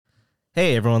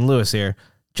Hey everyone, Lewis here.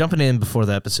 Jumping in before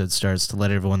the episode starts to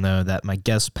let everyone know that my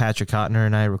guest Patrick Cotnoir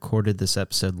and I recorded this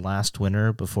episode last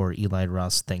winter before Eli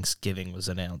Roth's Thanksgiving was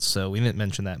announced, so we didn't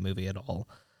mention that movie at all.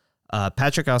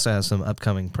 Patrick also has some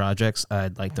upcoming projects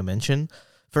I'd like to mention.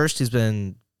 First, he's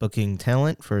been booking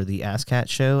talent for the ASCAT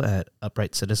show at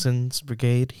Upright Citizens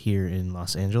Brigade here in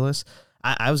Los Angeles.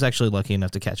 I was actually lucky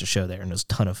enough to catch a show there, and it was a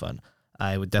ton of fun.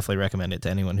 I would definitely recommend it to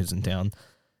anyone who's in town.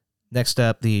 Next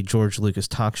up, the George Lucas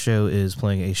Talk Show is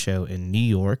playing a show in New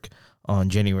York on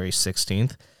January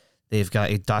 16th. They've got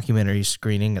a documentary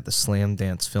screening at the Slam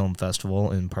Dance Film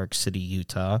Festival in Park City,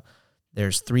 Utah.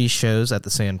 There's 3 shows at the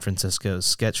San Francisco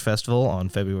Sketch Festival on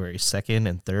February 2nd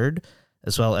and 3rd,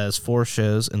 as well as 4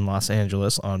 shows in Los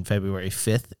Angeles on February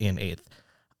 5th and 8th.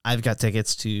 I've got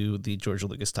tickets to the George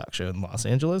Lucas Talk Show in Los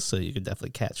Angeles, so you can definitely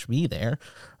catch me there.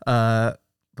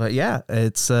 But yeah,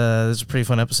 it's a pretty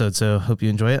fun episode, so hope you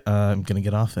enjoy it. I'm going to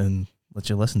get off and let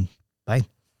you listen. Bye.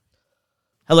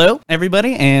 Hello,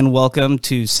 everybody, and welcome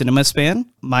to Cinema Span.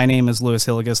 My name is Louis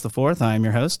Hilligus IV. I'm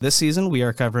your host. This season, we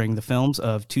are covering the films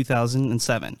of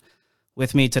 2007.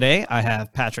 With me today, I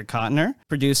have Patrick Cotnoir,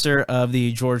 producer of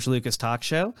the George Lucas Talk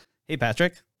Show. Hey,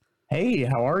 Patrick. Hey,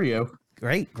 how are you?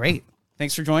 Great.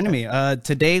 Thanks for joining me.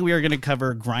 Today, we are going to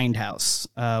cover Grindhouse.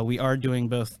 We are doing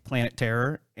both Planet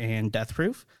Terror and Death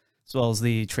Proof, as well as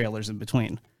the trailers in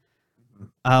between.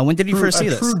 When did you first see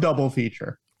this? True double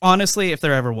feature. Honestly, if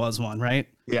there ever was one, right?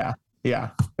 Yeah.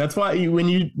 That's why when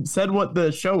you said what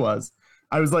the show was,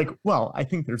 I was like, well, I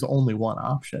think there's only one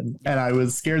option. And I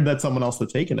was scared that someone else had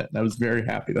taken it. And I was very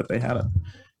happy that they had it.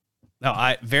 No,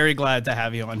 I'm very glad to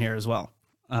have you on here as well.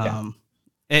 I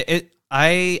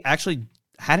actually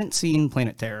hadn't seen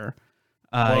Planet Terror.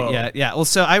 Yeah. Well,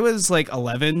 so I was like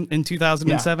 11 in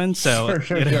 2007. So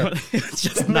sure. It's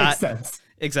just that not makes sense.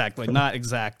 not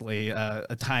exactly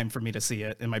a time for me to see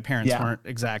it. And my parents weren't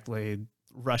exactly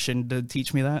rushing to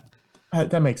teach me that.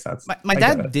 That makes sense. My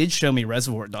dad did show me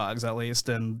Reservoir Dogs at least.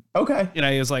 And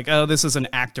he was like, oh, this is an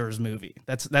actor's movie.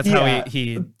 That's how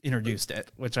he introduced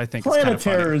it, which I think Planet is kind of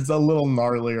Terror funny. is a little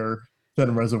gnarlier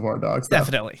than Reservoir Dogs. Though.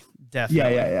 Definitely.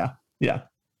 Yeah.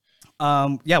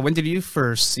 When did you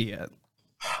first see it?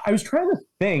 I was trying to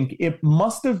think. It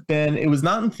must have been. It was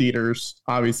not in theaters,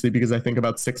 obviously, because I think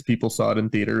about 6 people saw it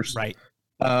in theaters. Right.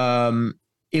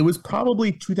 It was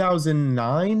probably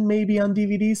 2009, maybe on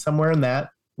DVD, somewhere in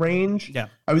that range. Yeah.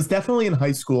 I was definitely in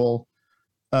high school,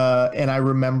 and I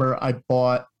remember I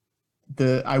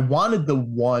wanted the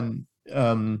one.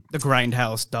 The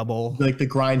Grindhouse double, like the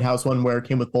Grindhouse one where it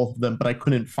came with both of them, but I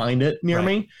couldn't find it near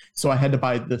me, so I had to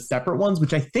buy the separate ones,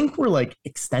 which I think were like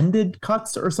extended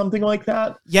cuts or something like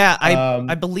that. Yeah,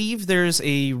 I believe there's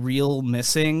a reel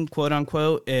missing, quote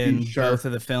unquote, in both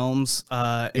of the films.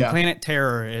 In Planet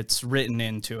Terror, it's written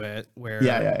into it where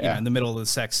in the middle of the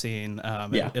sex scene,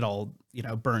 it all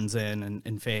burns in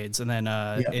and fades, and then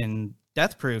in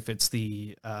Death Proof, it's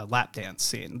the lap dance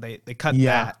scene. They cut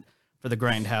that for the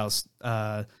Grindhouse.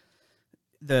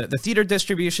 The theater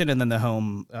distribution and then the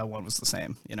home one was the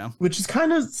same, Which is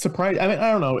kind of surprising. I mean,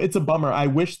 I don't know. It's a bummer. I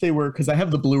wish they were, because I have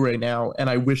the Blu-ray now, and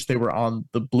I wish they were on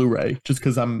the Blu-ray just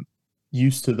because I'm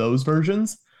used to those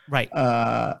versions. Right.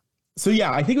 So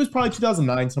yeah, I think it was probably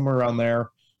 2009, somewhere around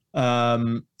there.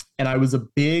 And I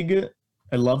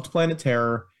loved Planet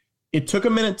Terror. It took a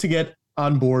minute to get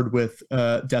on board with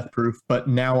Death Proof, but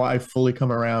now I've fully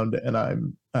come around and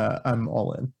I'm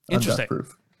all in on Death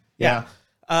Proof. Yeah.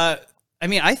 I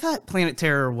mean, I thought Planet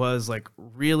Terror was like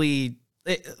really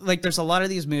there's a lot of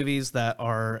these movies that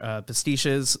are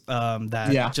pastiches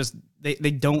that just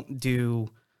they don't do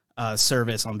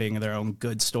service on being their own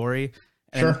good story.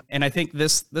 And I think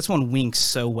this one winks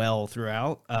so well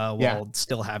throughout while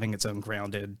still having its own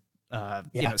grounded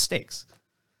stakes.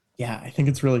 Yeah, I think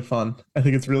it's really fun. I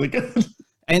think it's really good.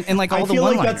 And like all the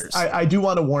one-liners. I do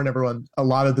want to warn everyone, a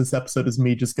lot of this episode is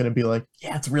me just going to be like,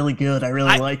 yeah, it's really good. I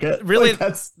really like it. Really,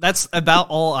 like, that's about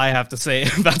all I have to say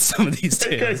about some of these two.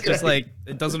 It's just like,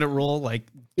 it doesn't rule. Like,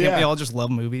 can't we all just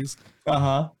love movies?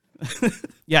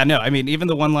 Yeah, no, I mean, even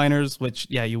the one-liners, which,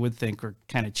 you would think are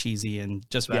kind of cheesy in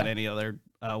just about any other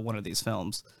one of these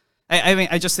films. I mean,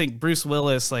 I just think Bruce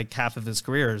Willis, like half of his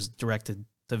career is directed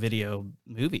to video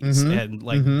movies. And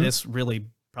like this really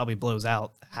probably blows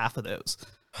out half of those.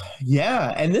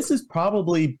 Yeah, and this is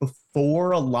probably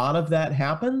before a lot of that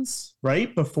happens,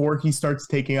 right? Before he starts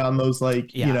taking on those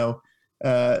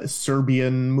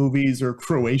Serbian movies or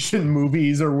Croatian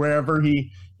movies or wherever he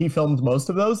filmed most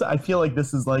of those. I feel like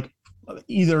this is like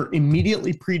either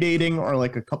immediately predating or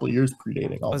like a couple of years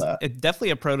predating all that. It's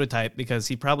definitely a prototype because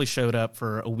he probably showed up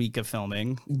for a week of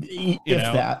filming,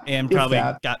 and probably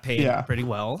got paid pretty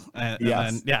well. And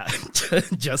then,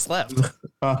 just left.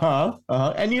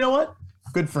 And you know what?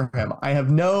 Good for him. I have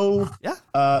no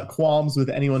qualms with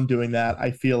anyone doing that.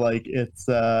 I feel like it's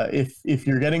if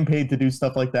you're getting paid to do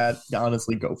stuff like that,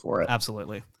 honestly, go for it.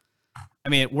 Absolutely. I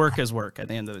mean, work is work at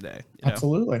the end of the day.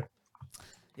 Absolutely.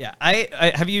 Yeah.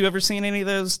 I have you ever seen any of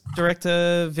those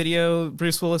direct-to-video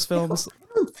Bruce Willis films? I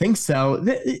don't think so.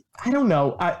 I don't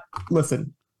know.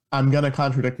 Listen, I'm going to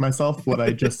contradict myself, what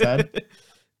I just said.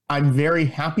 I'm very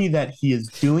happy that he is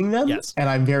doing them. Yes. And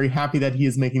I'm very happy that he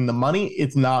is making the money.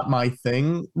 It's not my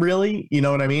thing, really. You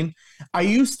know what I mean? I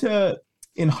used to,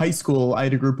 in high school, I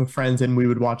had a group of friends and we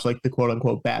would watch like the quote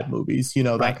unquote bad movies,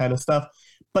 that kind of stuff.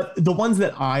 But the ones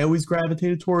that I always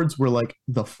gravitated towards were like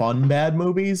the fun bad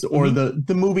movies or the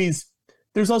movies.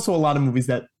 There's also a lot of movies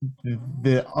that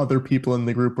the other people in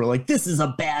the group were like, this is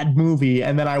a bad movie.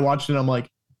 And then I watched it. I'm like,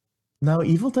 no,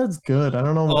 Evil Dead's good. I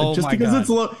don't know. Just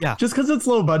because it's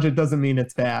low budget doesn't mean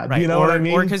it's bad. Right. You know what I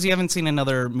mean? Or because you haven't seen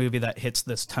another movie that hits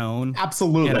this tone.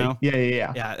 Absolutely.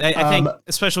 Yeah. I think,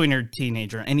 especially when you're a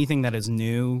teenager, anything that is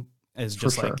new is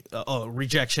just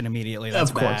rejection immediately.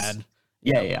 That's bad.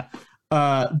 Yeah.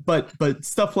 But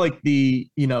stuff like the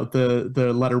not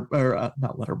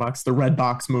letterbox, the red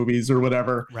box movies or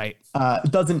whatever, right?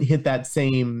 Doesn't hit that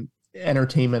same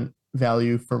entertainment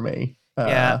value for me.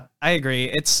 Yeah, I agree.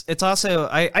 It's also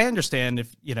I understand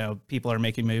if people are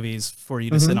making movies for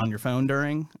you to sit on your phone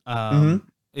during,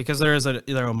 because there is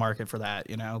a market for that.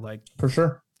 Like for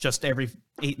sure, just every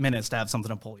 8 minutes to have something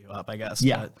to pull you up, I guess.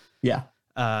 Yeah,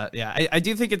 I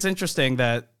do think it's interesting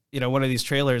that one of these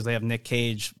trailers they have Nick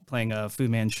Cage playing a Fu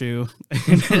Manchu.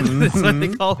 That's what they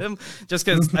call him. Just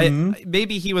because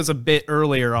maybe he was a bit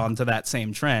earlier onto that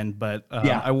same trend, but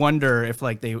I wonder if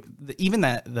like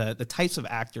the types of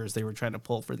actors they were trying to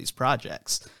pull for these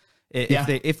projects,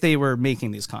 if they were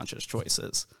making these conscious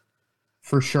choices.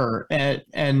 For sure,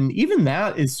 and even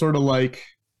that is sort of like,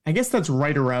 I guess that's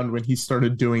right around when he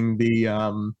started doing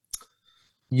the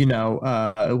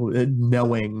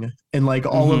knowing and like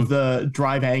all of the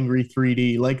Drive Angry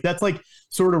 3D, like that's like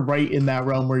sort of right in that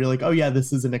realm where you're like, oh yeah,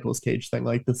 this is a Nicolas Cage thing.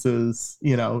 Like this is,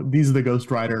 these are the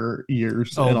Ghost Rider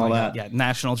years and all that. Yeah,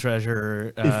 National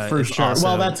Treasure for sure. Also,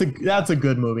 well, that's a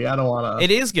good movie. I don't want to.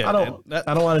 It is good. I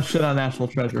don't want to shit on National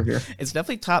Treasure here. It's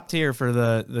definitely top tier for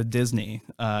the Disney,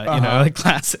 like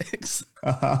classics.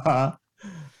 Yeah,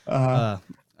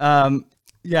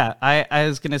 I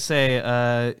was gonna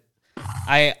say.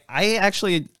 I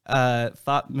actually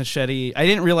thought Machete. I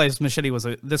didn't realize Machete was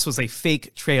a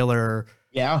fake trailer.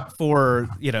 Yeah. For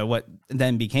what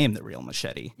then became the real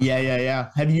Machete. Yeah.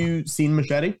 Have you seen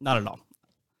Machete? Not at all.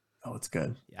 Oh, it's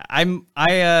good. Yeah,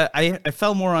 I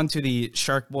fell more onto the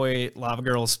Shark Boy, Lava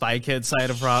Girl, Spy Kid side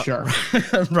of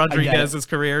Rodriguez's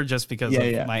career just because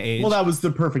of my age. Well, that was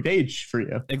the perfect age for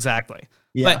you. Exactly.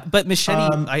 Yeah. But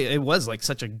Machete, it was like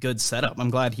such a good setup. I'm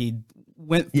glad he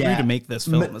went through to make this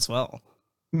film as well.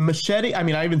 Machete, I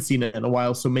mean, I haven't seen it in a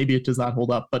while, so maybe it does not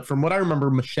hold up. But from what I remember,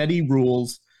 Machete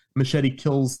rules, Machete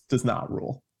Kills does not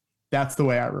rule. That's the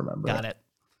way I remember. Got it.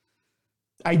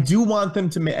 I do want them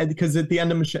to make, because at the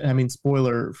end of Machete, I mean,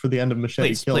 spoiler for the end of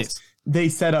Machete Kills, they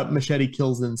set up Machete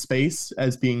Kills in Space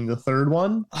as being the third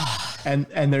one.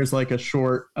 and there's like a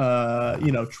short,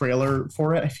 trailer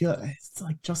for it. I feel it's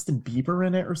like Justin Bieber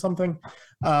in it or something.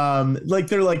 Like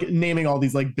they're like naming all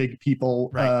these like big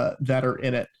people that are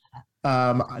in it.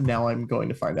 Now I'm going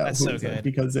to find out. That's so good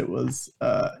because it was,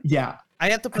 I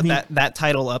have to put that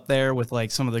title up there with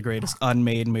like some of the greatest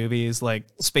unmade movies, like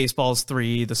Spaceballs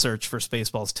 3, The Search for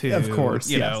Spaceballs 2. Of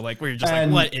course, like where you're just like,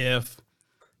 what if?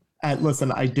 And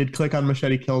listen, I did click on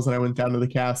Machete Kills and I went down to the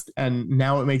cast, and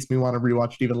now it makes me want to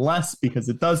rewatch it even less because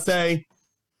it does say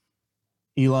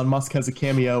Elon Musk has a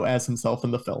cameo as himself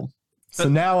in the film. So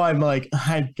now I'm like,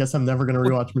 I guess I'm never going to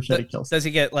rewatch Machete Kills. Does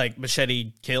he get like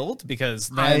machete killed? Because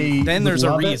then there's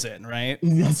a reason, right?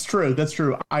 That's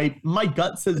true. My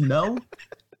gut says no.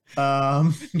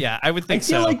 Yeah, I would think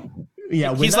so.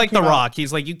 He's like The Rock.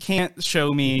 He's like, you can't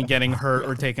show me getting hurt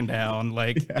or taken down.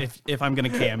 Like if I'm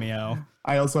going to cameo,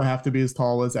 I also have to be as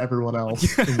tall as everyone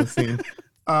else in the scene.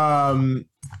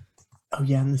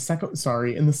 In the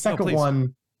second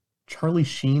one, Charlie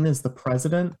Sheen is the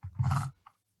president.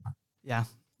 Yeah,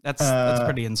 that's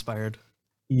pretty inspired.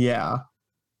 Yeah.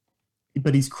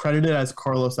 But he's credited as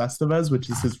Carlos Estevez, which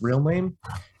is his real name.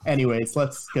 Anyways,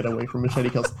 let's get away from Machete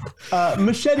Kills.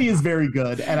 Machete is very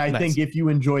good, and I think if you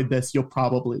enjoyed this, you'll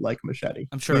probably like Machete.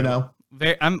 I'm sure.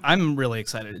 I'm really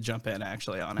excited to jump in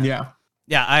actually on it. Yeah.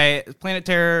 Planet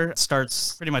Terror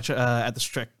starts pretty much at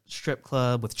the strip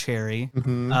club with Cherry,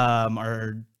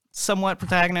 our somewhat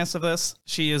protagonist of this.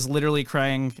 She is literally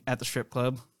crying at the strip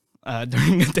club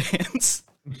during a dance.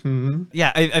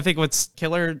 Yeah, I think what's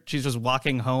killer, she's just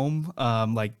walking home,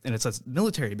 and it's a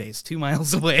military base 2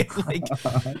 miles away.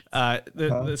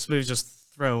 This movie's just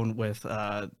thrown with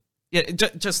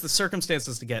just the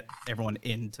circumstances to get everyone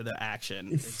into the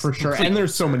action. For sure. And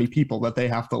there's so many people that they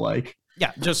have to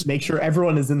just make sure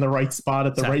everyone is in the right spot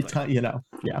at the right time,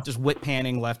 just whip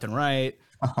panning left and right.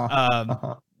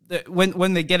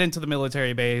 When they get into the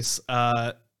military base,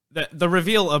 the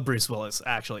reveal of Bruce Willis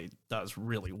actually does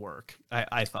really work.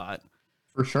 I thought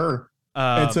for sure.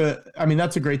 That's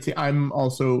a great scene. I've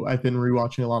been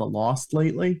rewatching a lot of Lost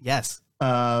lately. Yes.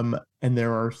 And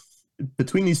there are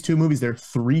between these two movies, there are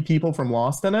 3 people from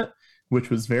Lost in it, which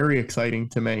was very exciting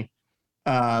to me.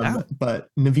 But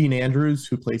Naveen Andrews,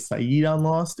 who plays Saeed on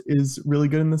Lost, is really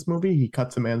good in this movie. He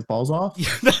cuts a man's balls off. Yeah,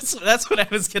 that's what I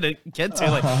was gonna get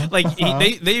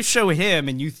to. They show him,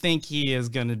 and you think he is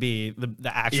gonna be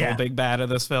the actual big bad of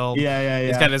this film. Yeah.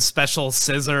 He's got his special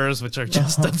scissors, which are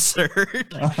just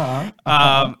absurd.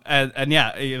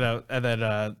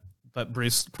 But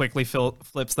Bruce quickly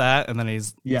flips that, and then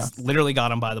he's literally got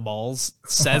him by the balls.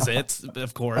 Says it,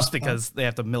 of course, because they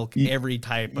have to milk every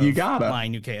type of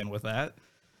line you can with that.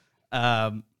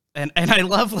 And I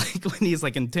love when he's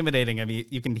intimidating him.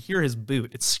 You can hear his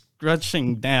boot; it's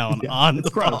scrunching down on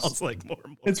the balls more and more.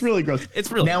 It's really gross.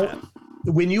 It's really bad.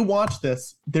 When you watch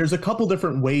this, there's a couple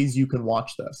different ways you can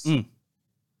watch this.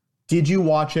 Did you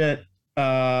watch it?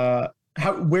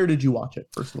 Where did you watch it,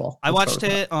 first of all? I watched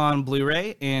it on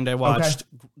Blu-ray, and I watched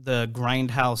the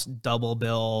Grindhouse double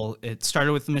bill. It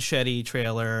started with the Machete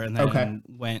trailer, and then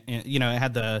went in, it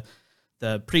had the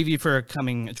preview for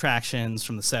coming attractions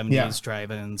from the 70s,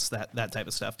 drive-ins, that type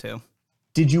of stuff too.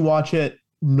 Did you watch it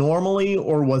normally,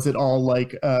 or was it all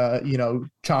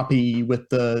choppy with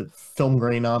the film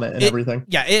grain on it and everything?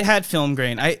 Yeah, it had film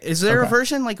grain. Is there a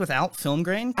version without film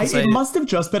grain? It must have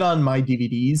just been on my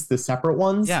DVDs, the separate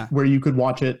ones, where you could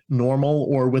watch it normal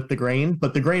or with the grain,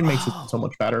 but the grain makes it so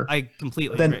much better. I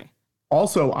completely agree.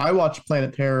 Also, I watched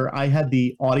Planet Terror. I had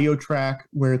the audio track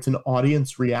where it's an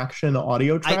audience reaction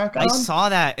audio track. I saw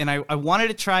that, and I wanted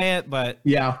to try it, but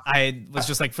I was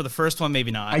just for the first one,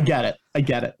 maybe not. I get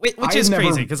it. Which is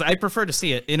crazy, because I prefer to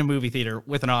see it in a movie theater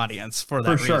with an audience for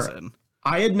that reason.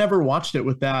 I had never watched it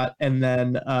with that, and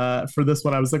then for this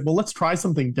one, I was like, well, let's try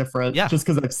something different, just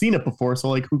because I've seen it before,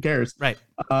 so who cares? Right.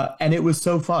 And it was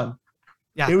so fun.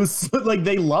 Yeah. It was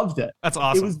they loved it. That's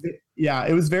awesome.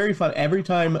 It was very fun. Every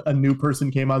time a new person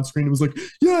came on screen, it was like,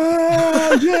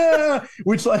 yeah,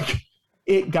 which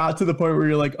it got to the point where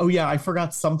you're like, oh yeah, I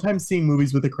forgot sometimes seeing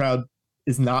movies with a crowd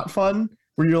is not fun,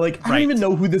 where you're like, I don't even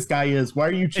know who this guy is. Why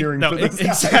are you cheering for this guy?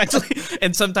 Exactly.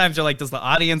 And sometimes you're like, does the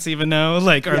audience even know?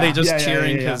 Are they just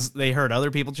cheering because they heard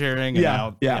other people cheering? And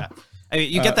I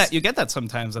mean, you get that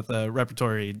sometimes at the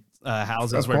repertory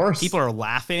houses where people are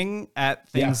laughing at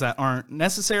things that aren't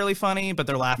necessarily funny, but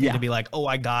they're laughing to be like, oh,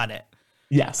 I got it.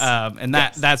 Yes. And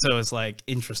that's always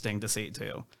interesting to see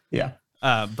too. Yeah.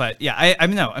 But yeah,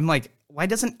 I'm like, why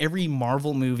doesn't every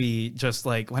Marvel movie just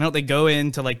why don't they go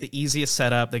into the easiest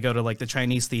setup? They go to the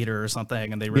Chinese theater or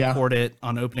something, and they record it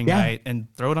on opening night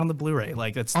and throw it on the Blu-ray.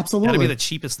 It's absolutely gotta be the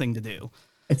cheapest thing to do.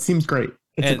 It seems great.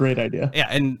 It's a great idea. Yeah,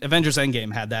 and Avengers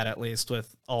Endgame had that, at least,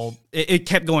 with all it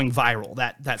kept going viral,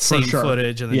 that same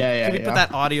footage, and then put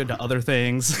that audio to other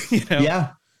things,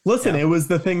 Yeah. Listen, it was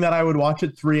the thing that I would watch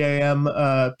at 3 a.m.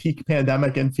 Peak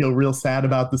pandemic and feel real sad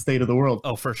about the state of the world.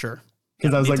 Oh, for sure.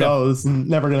 Because I was like, oh, this is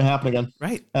never going to happen again.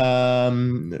 Right.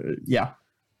 Yeah.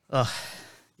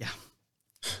 Yeah.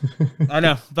 I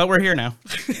know, but we're here now.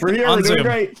 We're here. We're doing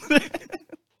great.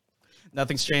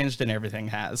 Nothing's changed and everything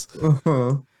has.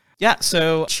 Uh-huh. Yeah,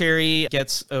 so Cherry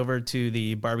gets over to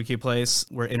the barbecue place.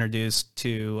 We're introduced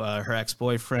to her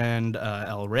ex-boyfriend,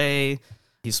 El Rey.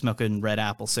 He's smoking red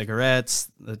apple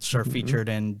cigarettes that are featured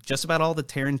in just about all the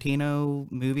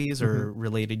Tarantino movies or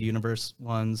related universe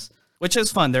ones, which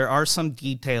is fun. There are some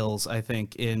details, I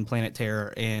think, in Planet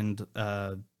Terror and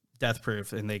Death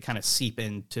Proof, and they kind of seep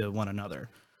into one another.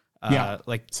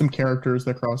 Some characters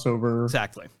that cross over.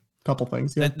 Exactly. Couple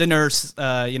things. The nurse,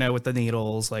 with the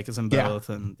needles, is in both,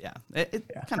 and it's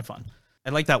kind of fun. I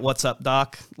like that "What's up,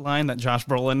 Doc" line that Josh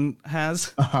Brolin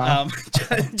has,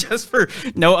 just for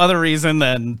no other reason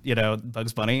than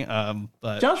Bugs Bunny.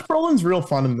 But Josh Brolin's real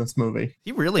fun in this movie.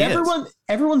 He really is.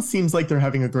 Everyone seems like they're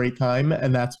having a great time,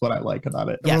 and that's what I like about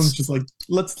it. Everyone's just like,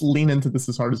 let's lean into this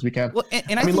as hard as we can. Well,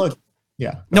 and I mean, look,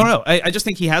 Yeah. No. I just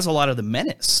think he has a lot of the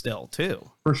menace still too.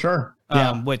 For sure.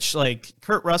 Yeah. Which like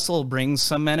Kurt Russell brings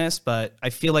some menace, but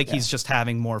I feel like he's just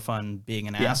having more fun being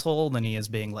an asshole than he is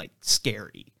being like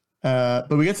scary. But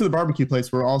we get to the barbecue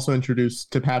place. We're also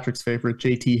introduced to Patrick's favorite,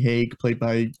 J.T. Haig, played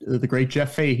by the great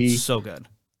Jeff Fahey. So good.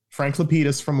 Frank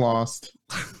Lapidus from Lost.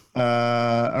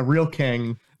 A real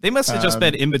king. They must have just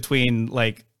been in between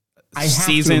like I have to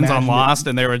seasons on imagine Lost,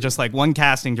 and they were just like one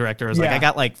casting director was like, I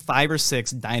got like 5 or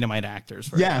 6 dynamite actors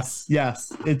for yes,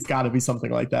 it's got to be something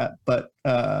like that. But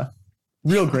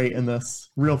real great in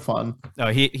this, real fun. No,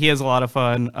 he has a lot of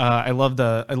fun. I love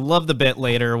the bit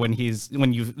later when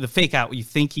the fake out, you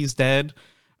think he's dead.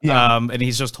 Yeah. And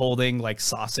he's just holding like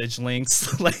sausage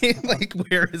links, like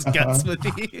where his guts would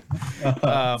be.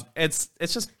 It's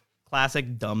just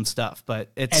classic dumb stuff,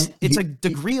 but it's a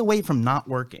degree away from not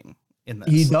working in this.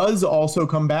 He does also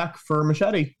come back for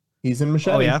Machete. He's in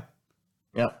Machete. Oh yeah,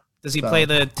 yeah. Does he play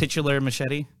the titular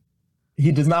Machete?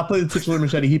 He does not play the titular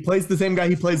Machete. He plays the same guy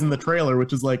he plays in the trailer,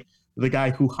 which is like the guy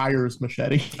who hires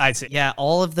Machete. I see. Yeah,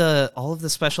 all of the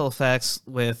special effects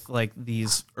with like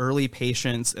these early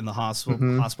patients in the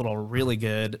hospital are really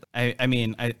good. I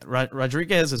mean,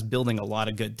 Rodriguez is building a lot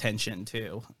of good tension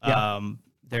too. Yeah.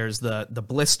 There's the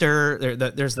blister,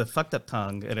 there's the fucked up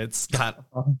tongue, and it's got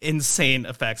insane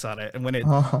effects on it. And when it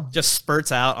just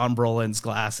spurts out on Brolin's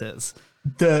glasses,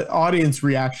 the audience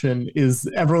reaction is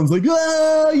everyone's like,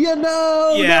 no,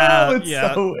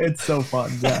 it's so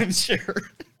fun. Yeah. I'm sure.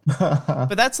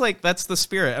 But that's the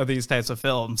spirit of these types of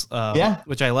films,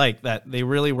 which I like, that they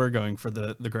really were going for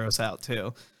the gross out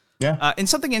too. Yeah. And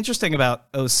something interesting about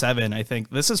 07, I think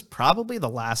this is probably the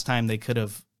last time they could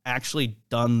have actually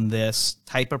done this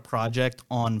type of project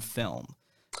on film,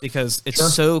 because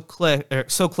it's so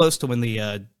close to when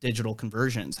the digital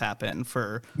conversions happen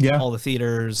for all the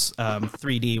theaters.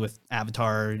 3D with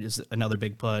Avatar is another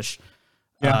big push.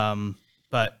 Yeah.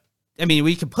 But I mean,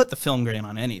 we could put the film grain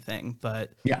on anything, but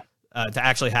to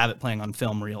actually have it playing on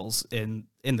film reels in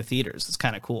the theaters, it's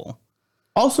kind of cool.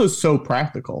 Also, so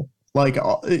practical. Like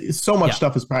so much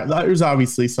stuff is practical. There's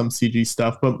obviously some CG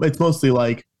stuff, but it's mostly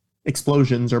like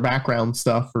explosions or background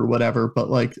stuff or whatever. But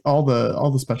like all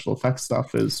the special effects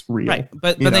stuff is real, right?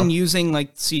 But then using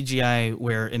like CGI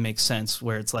where it makes sense,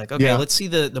 where it's like, okay, let's see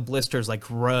the blisters like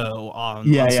grow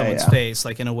on someone's face,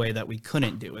 like in a way that we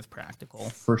couldn't do with practical.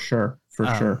 For sure.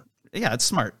 Yeah, it's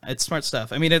smart. It's smart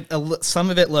stuff. I mean, some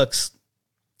of it looks,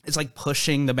 it's like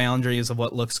pushing the boundaries of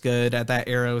what looks good at that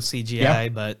era of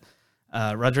CGI, but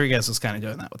Rodriguez is kind of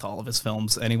doing that with all of his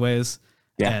films anyways.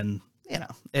 Yeah. And,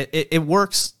 it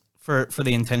works for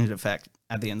the intended effect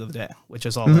at the end of the day, which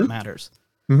is all that matters.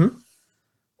 Mm-hmm.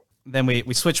 Then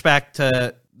we switch back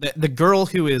to the girl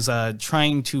who is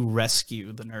trying to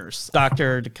rescue the nurse,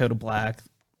 Dr. Dakota Black,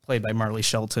 played by Marley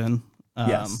Shelton.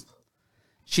 Yes.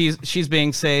 She's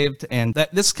being saved, and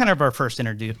this is kind of our first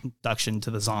introduction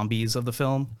to the zombies of the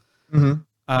film. Mm-hmm.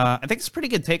 I think it's a pretty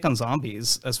good take on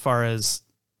zombies as far as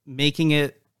making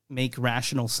it make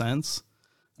rational sense.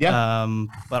 Yeah.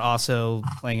 But also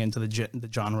playing into the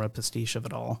genre pastiche of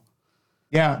it all.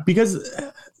 Yeah, because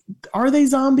are they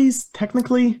zombies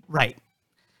technically? Right.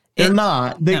 They're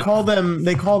not. They call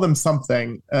them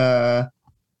something.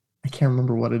 I can't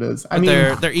remember what it is. But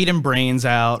they're eating brains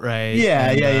out, right?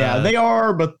 Yeah. They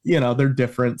are, but they're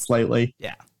different slightly.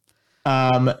 Yeah.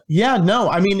 No,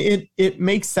 I mean it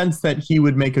makes sense that he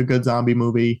would make a good zombie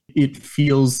movie. It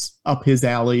feels up his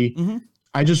alley. Mm-hmm.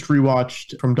 I just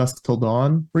rewatched From Dusk Till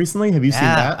Dawn recently. Have you seen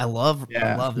that? I love it.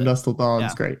 From Dusk Till Dawn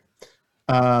is great.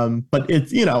 But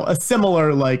it's a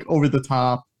similar like over the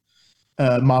top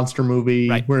monster movie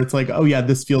where it's like, oh yeah,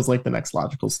 this feels like the next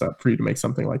logical step for you to make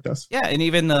something like this. Yeah, and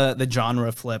even the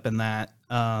genre flip in that,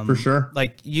 for sure.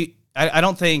 Like I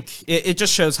don't think it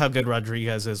just shows how good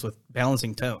Rodriguez is with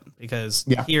balancing tone, because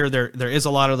here there is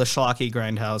a lot of the schlocky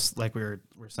Grindhouse, like we were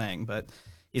saying, but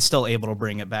he's still able to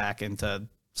bring it back into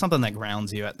something that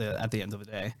grounds you at the end of the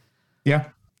day. Yeah.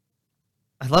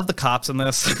 I love the cops in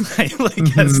this.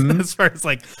 As far as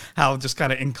like how just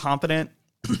kind of incompetent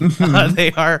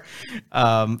they are.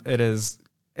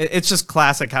 It's just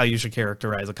classic how you should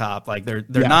characterize a cop. Like they're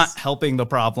not helping the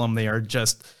problem. They are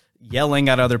just yelling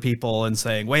at other people and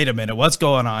saying, wait a minute, what's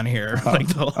going on here? Like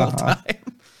the whole time.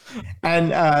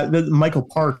 And Michael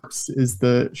Parks is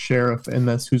the sheriff in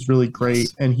this, who's really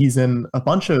great. And he's in a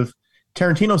bunch of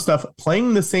Tarantino stuff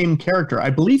playing the same character. I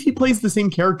believe he plays the same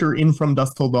character in From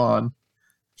Dusk Till Dawn.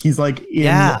 He's like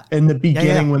in the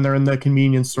beginning when they're in the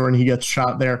convenience store and he gets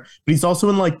shot there. But he's also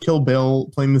in like Kill Bill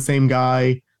playing the same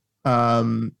guy.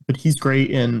 But he's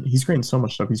great in so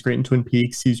much stuff. He's great in Twin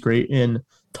Peaks. He's great in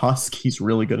Tusk. He's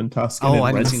really good in Tusk. Oh, I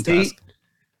haven't seen Tusk.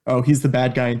 Oh, he's the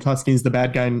bad guy in Tuscany. He's the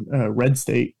bad guy in Red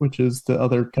State, which is the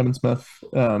other Kevin Smith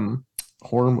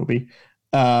horror movie.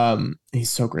 He's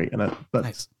so great in it. But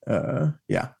Nice.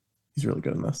 yeah, he's really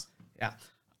good in this. Yeah.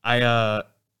 I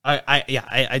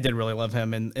did really love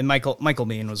him, and Michael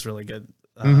Biehn was really good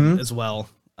as well.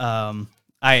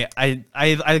 I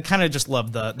kind of just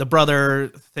love the brother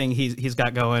thing he's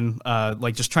got going,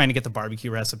 like just trying to get the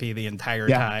barbecue recipe the entire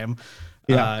time.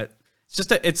 Yeah. It's just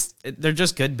they're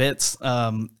just good bits.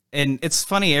 And it's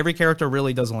funny, every character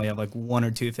really does only have like one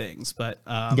or two things, but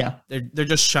they're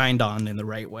just shined on in the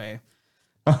right way.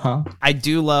 I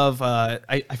do love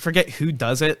I forget who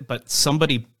does it, but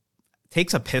somebody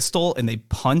takes a pistol and they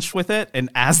punch with it, and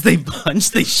as they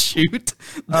punch, they shoot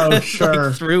like,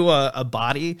 through a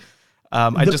body.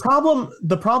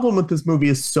 The problem with this movie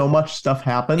is so much stuff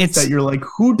happens that you're like,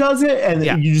 who does it? And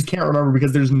you just can't remember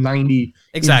because there's 90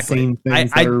 insane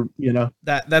things that are, you know.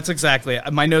 That's exactly.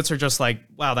 My notes are just like,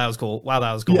 wow, that was cool. Wow,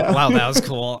 that was cool. Wow, that was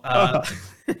cool.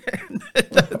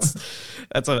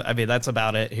 That's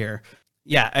about it here.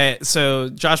 Yeah. So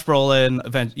Josh Brolin,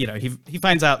 he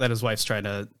finds out that his wife's trying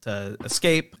to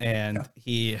escape, and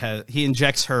he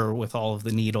injects her with all of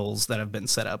the needles that have been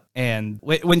set up. And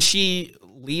when she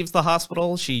leaves the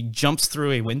hospital, she jumps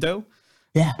through a window.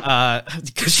 Yeah.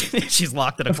 Because she's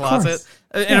locked in a closet.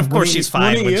 And of course she's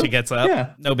fine when she gets up.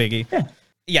 Yeah. No biggie.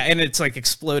 Yeah. And it's like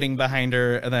exploding behind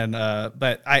her. And then,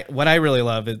 but what I really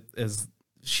love is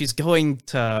she's going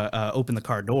to open the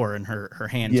car door, and her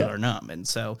hands are numb. And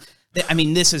so, I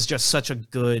mean, this is just such a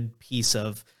good piece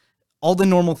of all the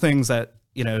normal things that,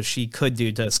 you know, she could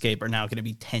do to escape are now going to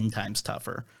be 10 times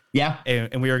tougher. Yeah.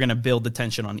 And we are going to build the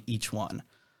tension on each one.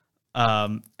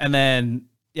 And then,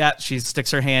 she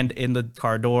sticks her hand in the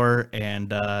car door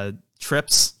and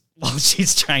trips while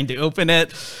she's trying to open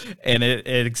it. And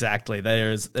it's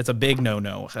a big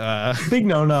no-no. Big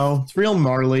no-no. It's real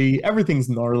gnarly. Everything's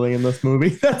gnarly in this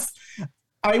movie.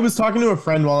 I was talking to a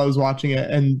friend while I was watching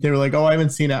it, and they were like, oh, I haven't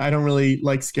seen it. I don't really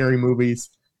like scary movies.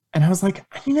 And I was like,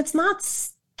 I mean, it's not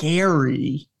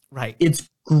scary. Right. It's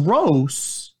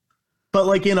gross, but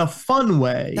like in a fun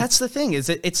way. That's the thing, is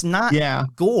it's not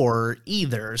gore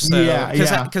either. So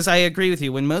because I agree with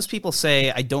you. When most people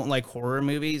say I don't like horror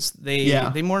movies,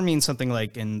 they more mean something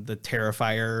like in the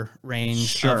Terrifier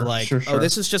range of like, oh,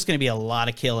 this is just going to be a lot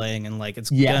of killing, and like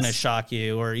it's gonna shock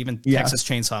you, or even Texas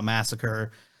Chainsaw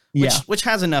Massacre. Which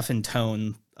has enough in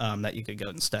tone that you could go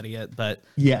and study it. But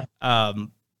I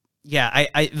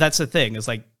that's the thing, is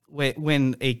like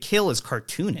when a kill is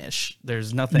cartoonish,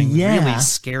 there's nothing really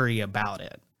scary about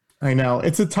it. I know.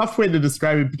 It's a tough way to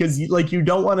describe it, because you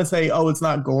don't want to say, oh, it's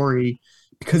not gory,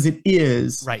 because it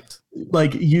is. Right.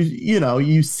 Like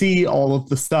you see all of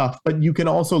the stuff, but you can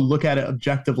also look at it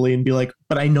objectively and be like,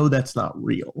 but I know that's not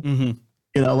real. Mm-hmm.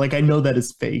 You know, like I know that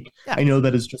is fake. Yeah. I know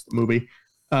that is just a movie.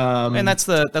 And that's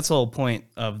the whole point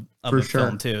of the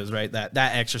film too, is right, that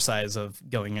exercise of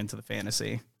going into the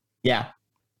fantasy. Yeah.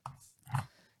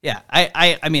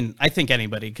 I mean, I think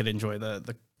anybody could enjoy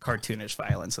the cartoonish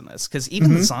violence in this, because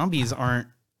even the zombies aren't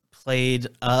played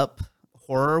up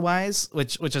horror wise,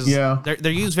 which is they're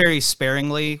used very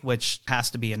sparingly, which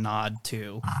has to be a nod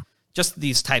to just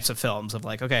these types of films of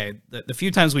like, okay, the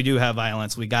few times we do have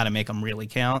violence, we got to make them really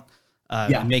count,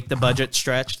 make the budget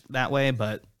stretched that way,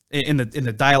 but. In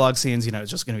the dialogue scenes, you know,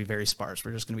 it's just going to be very sparse.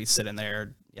 We're just going to be sitting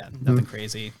there, nothing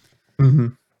crazy. Mm-hmm.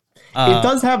 It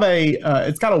does have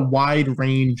it's got a wide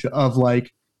range of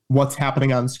like what's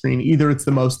happening on screen. Either it's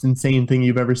the most insane thing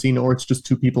you've ever seen, or it's just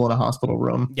two people in a hospital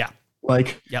room,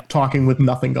 talking with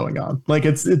nothing going on. Like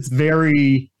it's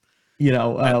very,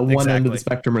 one end of the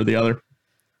spectrum or the other.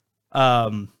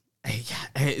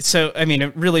 So I mean,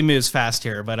 it really moves fast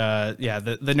here, but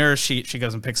the nurse she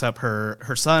goes and picks up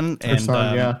her son, is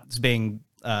being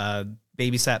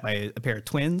babysat by a pair of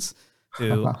twins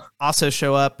who also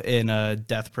show up in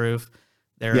Death Proof.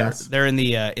 They're in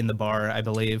the bar, I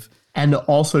believe, and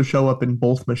also show up in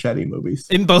both Machete movies.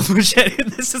 In both Machete,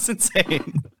 this is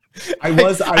insane. I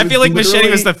feel like Machete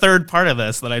was the third part of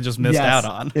this that I just missed out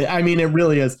on. I mean, it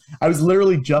really is. I was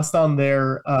literally just on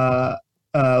their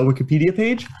Wikipedia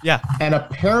page. Yeah. And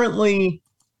apparently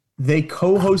they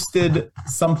co-hosted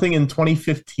something in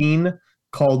 2015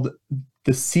 called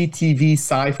the CTV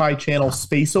Sci-Fi Channel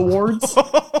Space Awards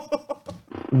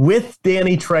with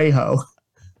Danny Trejo.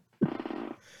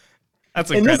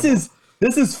 That's incredible. And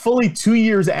this is fully 2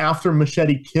 years after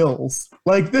Machete Kills.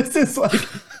 Like this is like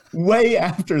way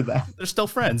after that. They're still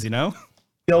friends, you know?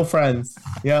 Still friends.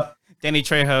 Yep. Danny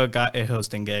Trejo got a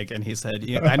hosting gig, and he said,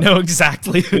 I know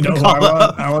exactly who to call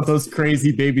up. I want those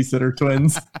crazy babysitter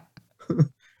twins.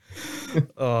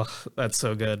 Oh, that's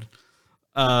so good.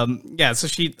 Yeah, so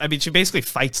she basically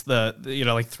fights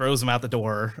like throws him out the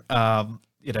door,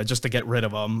 just to get rid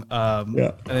of him.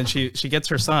 And then she gets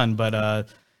her son, but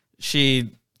she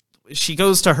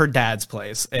goes to her dad's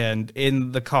place, and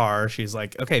in the car, she's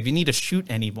like, okay, if you need to shoot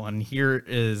anyone, here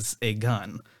is a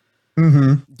gun.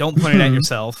 Don't point it at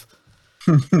yourself.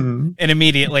 And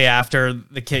immediately after,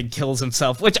 the kid kills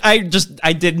himself, which that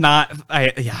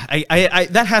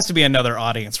has to be another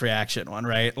audience reaction one,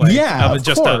 right? Like, yeah, of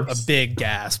just a big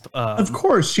gasp. Of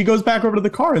course, she goes back over to the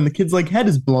car, and the kid's like head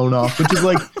is blown off, which is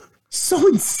like so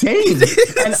insane.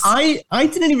 And I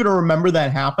didn't even remember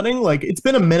that happening. Like, it's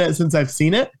been a minute since I've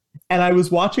seen it, and I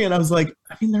was watching it, and I was like,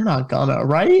 I mean, they're not gonna,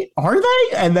 right? Are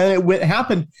they? And then it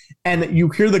happened, and you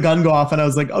hear the gun go off, and I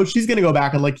was like, oh, she's gonna go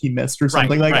back and like he missed or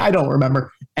something. Right. I don't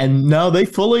remember. And no, they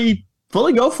fully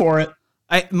go for it.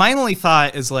 My only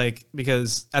thought is like,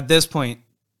 because at this point,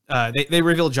 they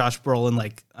reveal Josh Brolin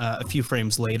like a few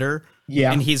frames later.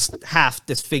 Yeah. And he's half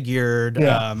disfigured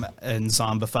and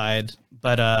zombified,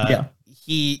 but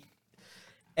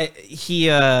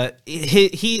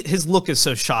his look is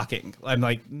so shocking. I'm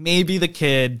like, maybe the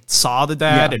kid saw the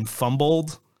dad and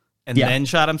fumbled and then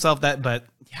shot himself. But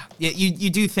you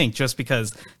do think, just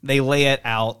because they lay it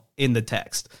out in the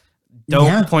text,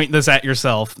 don't point this at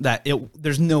yourself, that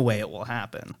there's no way it will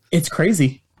happen. It's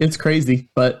crazy,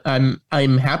 but I'm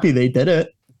happy they did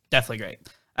it. Definitely great.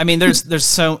 I mean, there's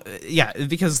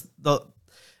because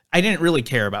I didn't really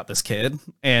care about this kid,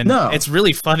 and it's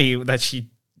really funny that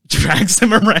she drags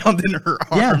him around in her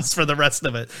arms for the rest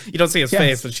of it. You don't see his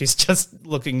face, but she's just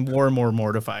looking more and more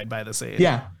mortified by the scene.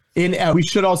 Yeah, and we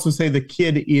should also say the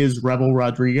kid is Rebel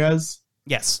Rodriguez.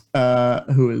 Yes,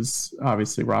 who is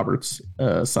obviously Robert's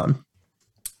son.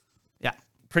 Yeah,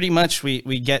 pretty much.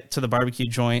 We get to the barbecue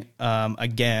joint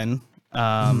again,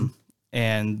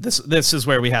 and this is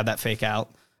where we had that fake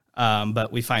out.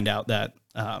 But we find out that,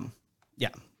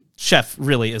 Chef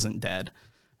really isn't dead.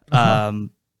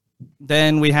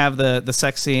 Then we have the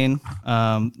sex scene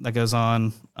that goes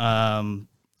on.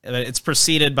 It's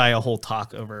preceded by a whole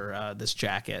talk over this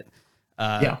jacket.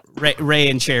 Ray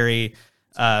and Cherry,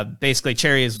 basically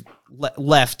Cherry is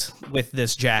left with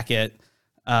this jacket,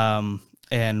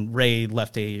 and Ray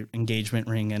left a engagement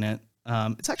ring in it.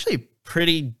 It's actually a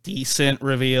pretty decent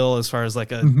reveal as far as like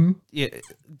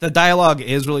the dialogue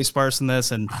is really sparse in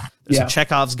this, and there's a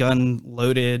Chekhov's gun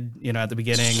loaded, at the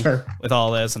beginning with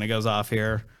all this, and it goes off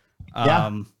here.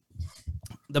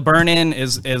 The burn-in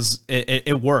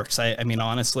it works. I mean,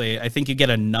 honestly, I think you get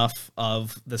enough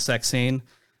of the sex scene.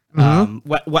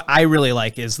 What I really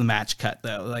like is the match cut,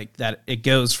 though, like that it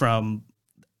goes from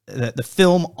the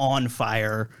film on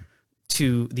fire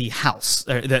to the house,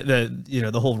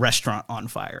 the whole restaurant on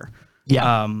fire.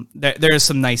 There is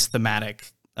some nice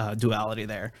thematic duality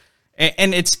there,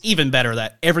 and it's even better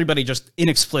that everybody just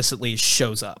inexplicitly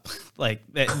shows up. Like,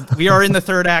 we are in the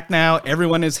third act now,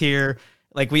 everyone is here.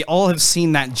 Like, we all have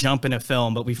seen that jump in a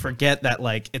film, but we forget that,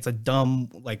 like, it's a dumb,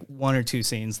 like, one or two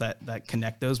scenes that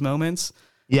connect those moments.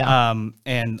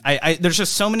 And I there's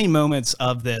just so many moments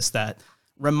of this that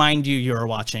remind you're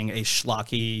watching a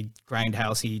schlocky,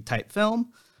 grindhousey type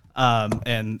film.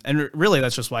 And really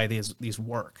that's just why these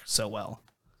work so well.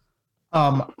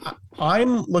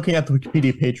 I'm looking at the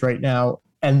Wikipedia page right now,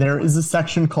 and there is a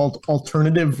section called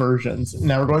alternative versions.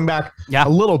 Now we're going back a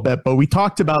little bit, but we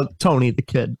talked about Tony, the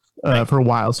kid, for a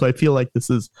while. So I feel like this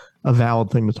is a valid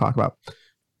thing to talk about.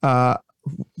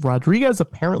 Rodriguez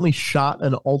apparently shot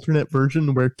an alternate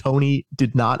version where Tony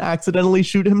did not accidentally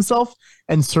shoot himself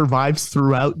and survives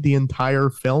throughout the entire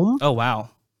film. Oh,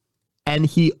 wow. And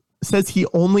he says he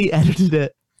only edited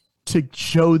it to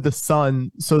show the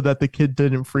son so that the kid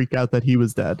didn't freak out that he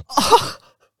was dead.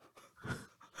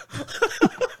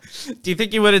 Do you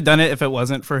think you would have done it if it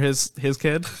wasn't for his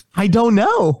kid? I don't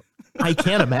know. I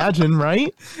can't imagine,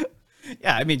 right?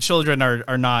 Yeah, I mean, children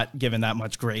are not given that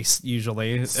much grace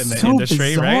usually in the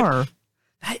industry, bizarre. Right?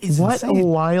 That is what insane. A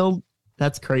wild.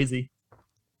 That's crazy.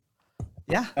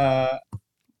 Yeah.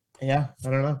 Yeah, I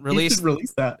don't know. Release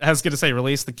that. I was gonna say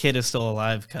release the kid is still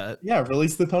alive cut. Yeah,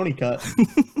 release the Tony cut.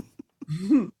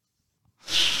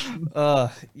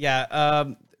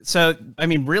 So I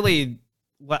mean, really,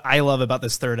 what I love about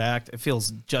this third act, it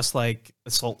feels just like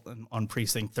Assault on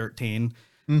Precinct 13.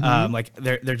 Like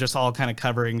they're just all kind of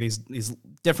covering these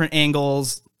different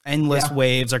angles. Endless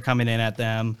waves are coming in at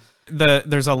them.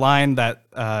 There's a line that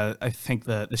I think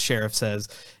the sheriff says,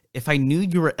 "If I knew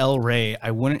you were El Rey,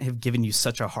 I wouldn't have given you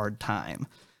such a hard time,"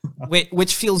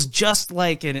 which feels just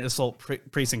like in Assault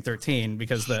Precinct 13,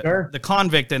 because the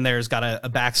convict in there has got a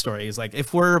backstory. He's like,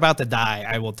 if we're about to die,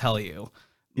 I will tell you.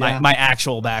 my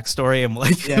actual backstory and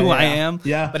like who I am.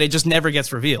 Yeah. But it just never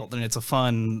gets revealed, and it's a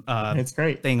fun it's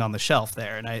great thing on the shelf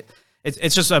there. And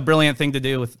it's just a brilliant thing to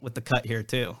do with the cut here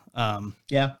too.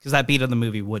 Because that beat of the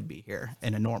movie would be here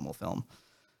in a normal film.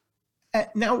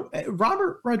 Now,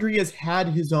 Robert Rodriguez had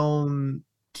his own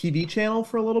TV channel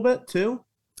for a little bit too.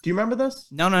 Do you remember this?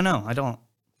 No, I don't.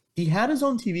 He had his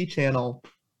own TV channel,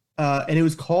 and it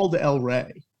was called El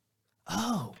Rey.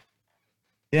 Oh,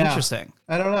 yeah. Interesting.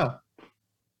 I don't know.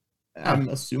 I'm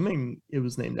assuming it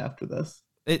was named after this.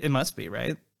 It must be,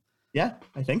 right? Yeah,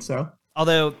 I think so.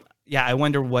 Although, yeah, I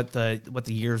wonder what the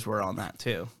years were on that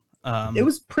too. It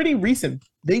was pretty recent.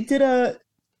 They did a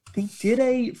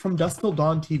From Dusk Till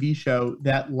Dawn TV show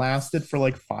that lasted for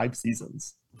like 5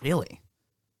 seasons. Really?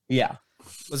 Yeah.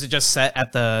 Was it just set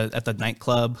at the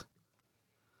nightclub?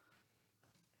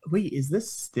 Wait, is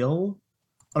this still?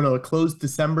 Oh no, it closed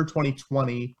December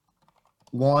 2020,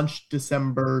 launched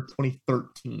December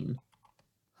 2013.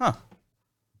 Huh.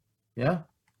 Yeah.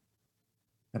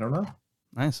 I don't know.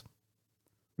 Nice.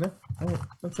 Yeah, all right,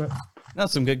 that's it.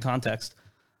 That's some good context.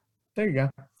 There you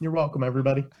go. You're welcome,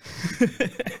 everybody.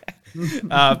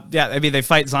 Yeah, I mean, they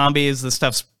fight zombies. This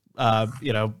stuff's,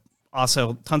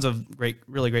 also tons of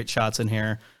really great shots in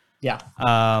here. Yeah.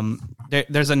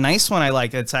 There's a nice one I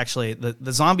like. It's actually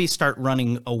the zombies start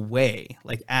running away,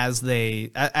 like as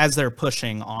they're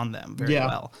pushing on them very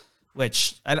well,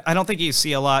 which I don't think you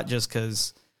see a lot, just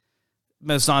because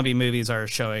most zombie movies are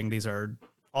showing these are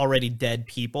already dead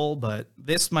people, but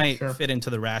this might fit into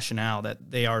the rationale that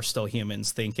they are still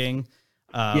humans thinking.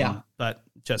 But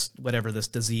just whatever this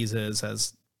disease is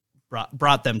has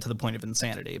brought them to the point of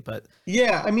insanity. But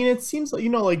yeah, I mean, it seems like,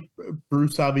 like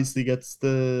Bruce obviously gets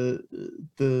the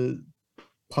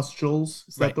pustules.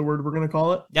 Is that the word we're going to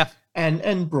call it? Yeah.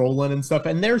 And Brolin and stuff,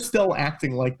 and they're still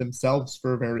acting like themselves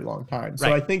for a very long time.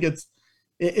 So I think it's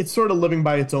sort of living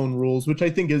by its own rules, which I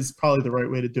think is probably the right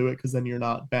way to do it, because then you're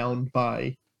not bound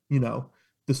by,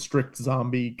 the strict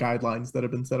zombie guidelines that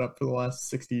have been set up for the last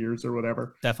 60 years or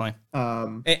whatever. Definitely.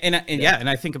 And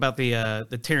I think about the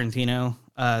Tarantino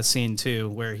scene too,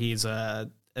 where he's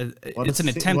it's an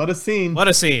attempt. What a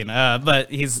scene!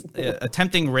 But he's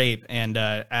attempting rape, and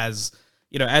as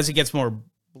he gets more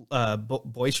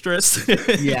boisterous,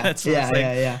 he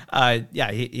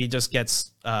just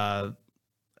gets more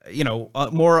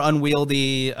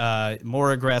unwieldy,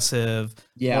 more aggressive,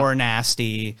 more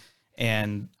nasty.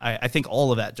 And I think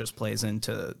all of that just plays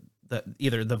into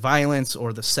either the violence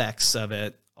or the sex of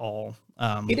it all.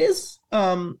 It is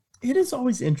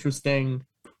always interesting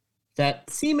that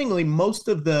seemingly most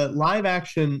of the live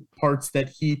action parts that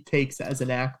he takes as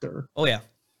an actor. Oh yeah.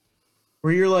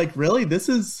 Where you're like, really? This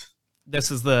is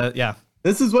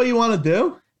what you want to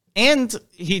do? And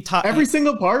every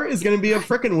single part is going to be a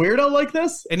freaking weirdo like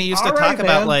this. And he used to talk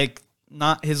about like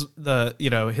not his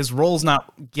role's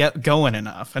not going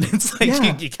enough, and it's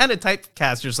like you kind of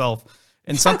typecast yourself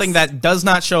in something that does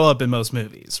not show up in most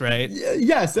movies, right?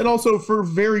 Yes, and also for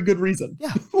very good reason.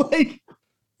 Yeah, like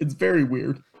it's very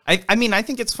weird. I mean, I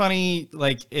think it's funny,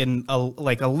 like in a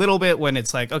little bit when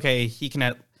it's like, okay, he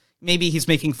can maybe he's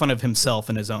making fun of himself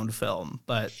in his own film,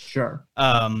 but sure.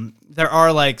 There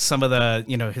are like some of the,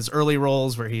 his early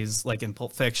roles where he's like in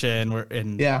Pulp Fiction or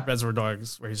in Reservoir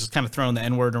Dogs, where he's just kind of throwing the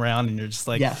N-word around, and you're just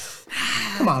like,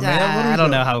 come on, man. I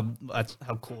don't know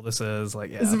how cool this is.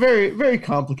 Like, it's very, very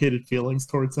complicated feelings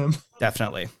towards him.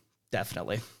 Definitely.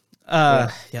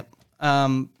 Yep.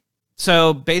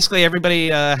 So basically everybody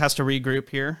has to regroup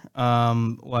here.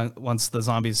 Once the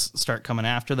zombies start coming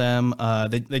after them,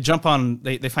 they jump on,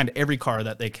 they find every car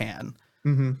that they can.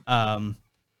 Mm-hmm.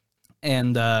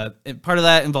 And part of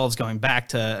that involves going back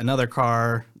to another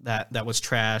car that was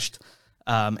trashed,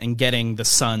 and getting the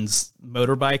son's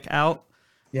motorbike out.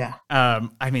 Yeah.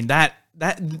 I mean, that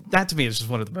to me is just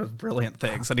one of the most brilliant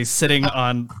things, that he's sitting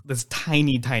on this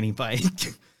tiny bike.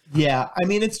 Yeah, I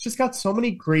mean, it's just got so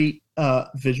many great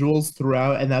visuals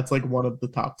throughout, and that's like one of the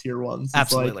top tier ones. It's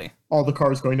absolutely. Like all the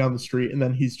cars going down the street, and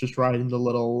then he's just riding the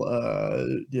little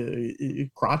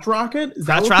crotch rocket. Is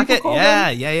crotch that what rocket?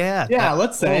 Yeah. Yeah,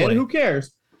 let's say it. Who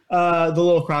cares? The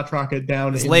little crotch rocket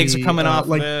down. His legs are coming off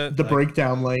like the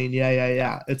breakdown lane.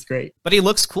 Yeah. It's great. But he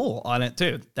looks cool on it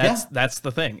too. That's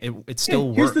the thing. It still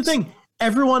works. Here's the thing.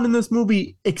 Everyone in this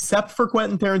movie, except for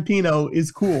Quentin Tarantino,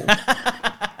 is cool.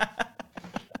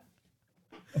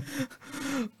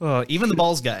 Even the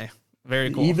balls guy,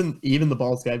 very cool. Even the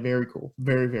balls guy, very cool.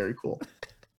 Very, very cool.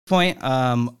 Point.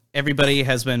 Everybody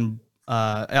has been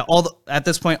at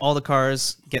this point. All the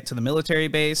cars get to the military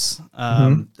base.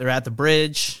 They're at the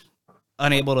bridge,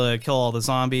 unable to kill all the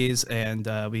zombies, and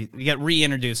we get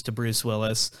reintroduced to Bruce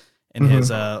Willis and his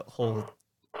whole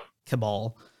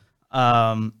cabal.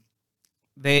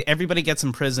 Everybody gets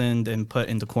imprisoned and put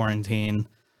into quarantine.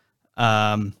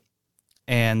 There's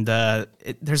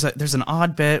an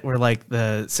odd bit where like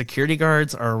the security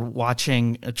guards are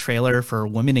watching a trailer for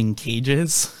women in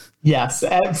cages. Yes,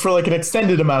 and for like an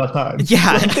extended amount of time.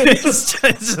 Yeah, it's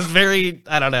just very,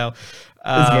 I don't know.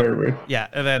 It's very weird. Yeah,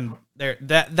 and then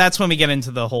that's when we get into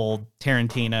the whole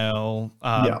Tarantino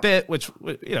bit, which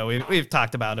we've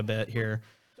talked about a bit here.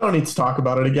 Don't need to talk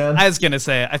about it again. I was gonna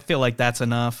say I feel like that's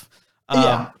enough.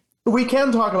 Yeah, we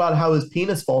can talk about how his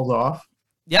penis falls off.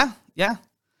 Yeah. But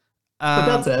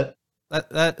that's it.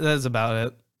 That is about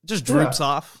it. Just droops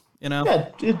off,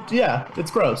 Yeah,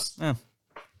 it's gross. Yeah.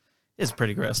 It's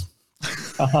pretty gross.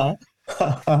 Uh-huh.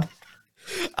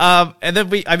 And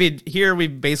then here we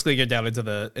basically get down into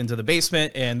the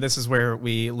basement, and this is where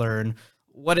we learn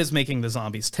what is making the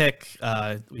zombies tick.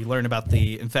 We learn about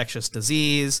the infectious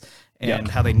disease and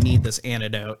how they need this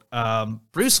antidote.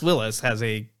 Bruce Willis has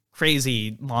a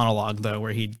crazy monologue though,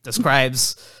 where he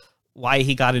describes why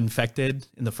he got infected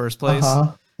in the first place,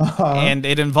 and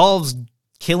it involves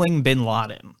killing Bin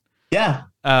Laden. Yeah.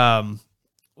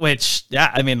 Which,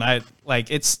 I mean,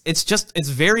 it's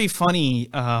very funny,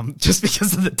 just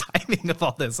because of the timing of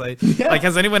all this. Like,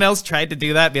 has anyone else tried to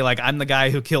do that? Be like, I'm the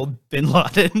guy who killed Bin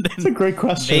Laden. That's a great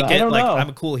question. I don't know. I'm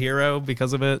a cool hero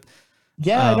because of it.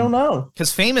 Yeah, I don't know.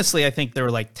 Because famously, I think there were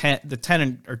like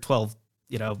 10 or 12,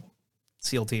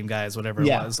 SEAL team guys, whatever it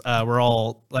was, were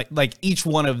all like each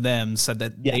one of them said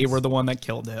that they were the one that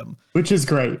killed him, which is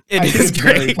great. It is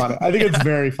great. Very funny. I think it's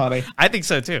very funny. I think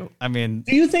so too. I mean,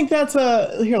 do you think that's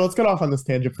here? Let's get off on this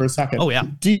tangent for a second. Oh yeah.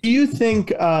 Do you think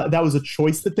that was a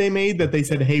choice that they made, that they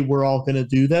said, "Hey, we're all going to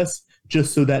do this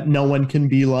just so that no one can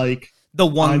be like the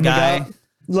one guy."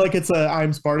 Like it's a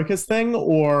I'm Spartacus thing,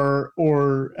 or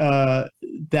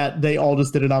that they all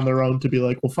just did it on their own to be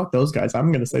like, well, fuck those guys.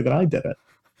 I'm going to say that I did it.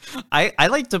 I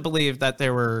like to believe that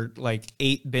there were like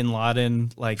 8 Bin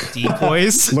Laden like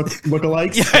decoys,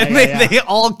 lookalikes. They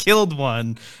all killed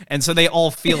one, and so they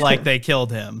all feel like they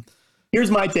killed him.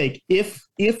 Here's my take: if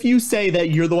you say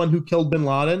that you're the one who killed Bin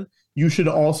Laden, you should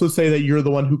also say that you're the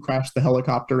one who crashed the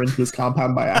helicopter into his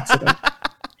compound by accident.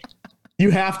 You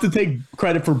have to take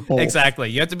credit for both. Exactly.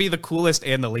 You have to be the coolest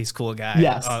and the least cool guy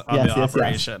on the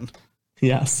operation.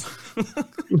 Yes.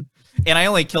 And I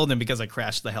only killed him because I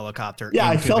crashed the helicopter. Yeah,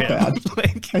 I felt bad.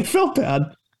 I felt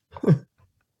bad.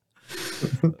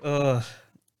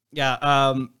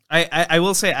 I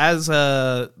will say, as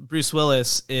Bruce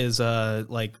Willis is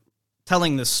like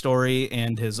telling this story,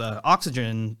 and his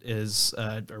oxygen is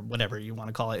or whatever you want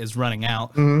to call it is running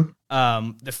out.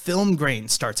 Mm-hmm. The film grain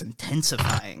starts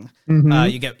intensifying.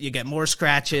 Mm-hmm. You get more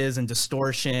scratches and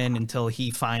distortion until he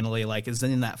finally like is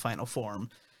in that final form.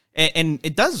 And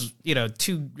it does,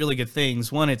 two really good things.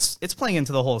 One, it's playing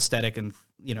into the whole aesthetic and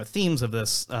themes of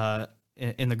this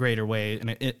in the greater way,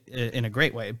 in a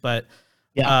great way. But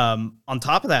on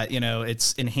top of that,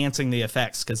 it's enhancing the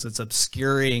effects because it's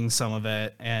obscuring some of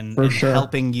it and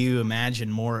helping you imagine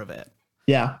more of it.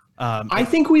 Yeah, I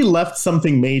think we left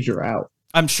something major out.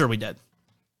 I'm sure we did.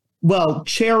 Well,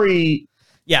 Cherry.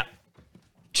 Yeah,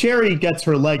 Cherry gets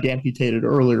her leg amputated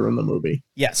earlier in the movie.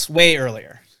 Yes, way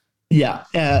earlier. Yeah,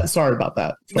 sorry about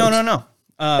that. Folks. No.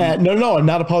 No, I'm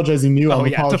not apologizing to you. I'm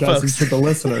apologizing to the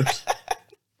listeners.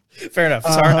 Fair enough.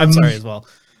 Sorry, I'm sorry as well.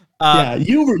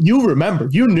 You remember.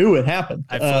 You knew it happened.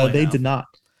 They know. did not.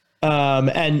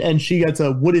 And she gets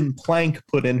a wooden plank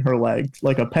put in her leg,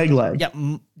 like a peg leg.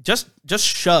 Yeah, just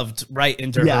shoved right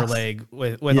into her leg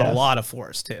with a lot of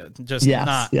force too. Just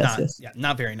not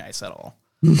very nice at all.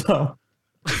 No.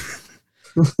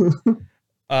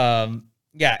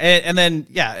 And then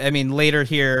I mean later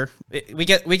here we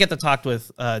get to talk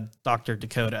with Dr.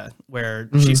 Dakota, where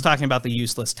she's talking about the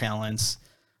useless talents,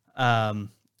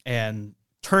 and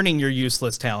turning your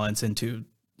useless talents into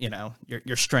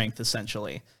your strength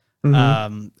essentially.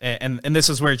 And this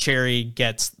is where Cherry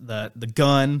gets the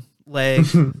gun leg,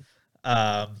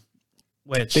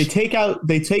 which they take out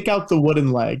the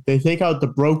wooden leg. They take out the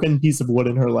broken piece of wood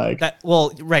in her leg.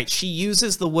 She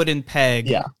uses the wooden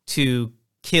peg to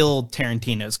kill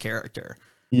Tarantino's character.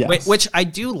 Yes. Which I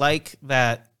do like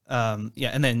that. And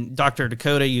then Dr.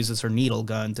 Dakota uses her needle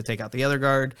gun to take out the other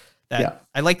guard.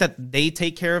 I like that they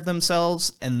take care of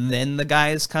themselves, and then the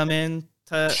guys come in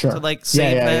to like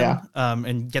save them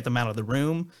and get them out of the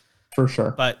room. For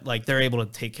sure. But like they're able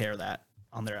to take care of that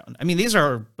on their own. I mean, these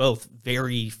are both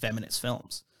very feminist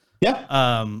films.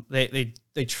 Yeah.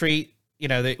 They treat,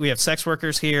 we have sex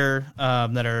workers here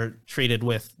that are treated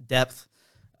with depth.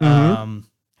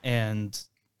 And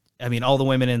I mean, all the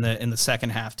women in the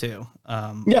second half too.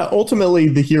 Yeah, ultimately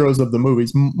the heroes of the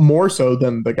movies, more so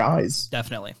than the guys.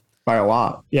 Definitely. By a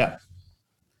lot. Yeah.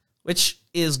 Which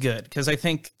is good, because I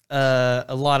think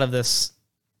a lot of this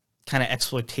kind of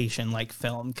exploitation like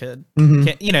film can,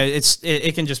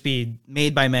 it can just be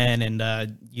made by men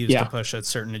and used to push a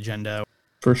certain agenda.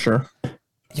 For sure.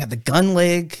 Yeah, the gun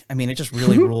leg, I mean, it just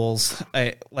really rules.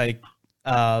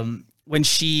 When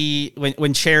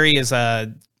Cherry is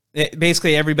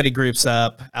basically everybody groups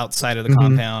up outside of the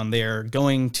compound. They're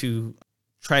going to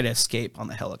try to escape on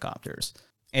the helicopters.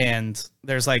 And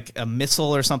there's like a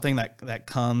missile or something that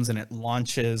comes and it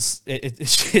launches.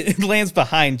 It lands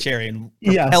behind Cherry and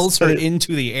propels her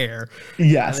into the air.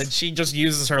 Yes. And then she just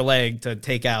uses her leg to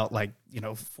take out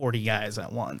 40 guys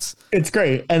at once. It's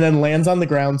great. And then lands on the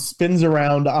ground, spins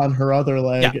around on her other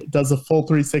leg, does a full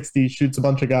 360, shoots a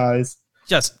bunch of guys.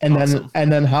 Just awesome.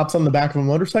 then hops on the back of a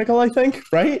motorcycle, I think,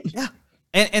 right? Yeah.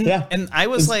 And I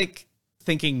was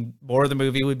thinking more of the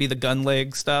movie would be the gun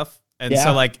leg stuff. And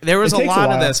so there was a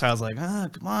lot of this where I was like,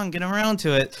 come on, get around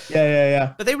to it.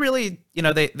 Yeah. But they really,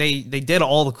 they did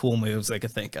all the cool moves they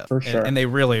could think of. For sure. And they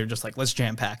really are just like, let's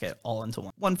jam pack it all into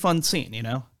one fun scene,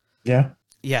 Yeah.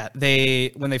 Yeah,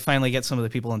 when they finally get some of the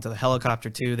people into the helicopter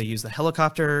too, they use the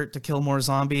helicopter to kill more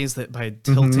zombies by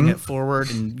tilting it forward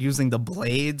and using the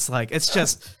blades. Like, it's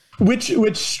just which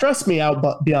stressed me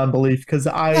out beyond belief, because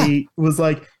I was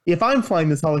like, if I'm flying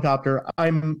this helicopter,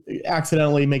 I'm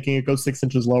accidentally making it go 6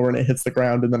 inches lower and it hits the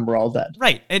ground and then we're all dead.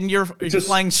 Right, and you're just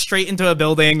flying straight into a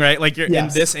building, right? Like you're in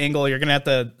this angle, you're gonna have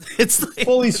to. It's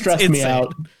fully stressed me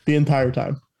out the entire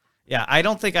time. Yeah, I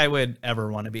don't think I would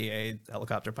ever want to be a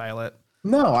helicopter pilot.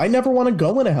 No, I never want to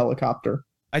go in a helicopter.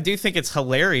 I do think it's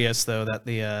hilarious though that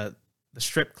the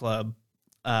strip club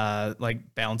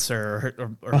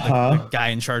bouncer or the guy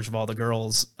in charge of all the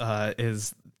girls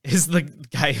is the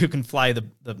guy who can fly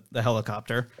the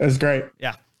helicopter. It's great.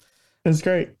 Yeah, it's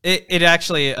great. It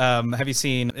actually have you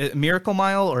seen Miracle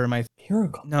Mile, or am I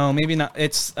Miracle? No, maybe not.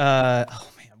 It's why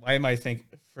am I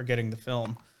forgetting the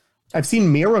film? I've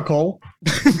seen Miracle.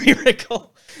 Miracle.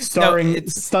 Starring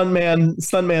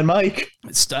Stuntman Mike.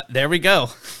 There we go.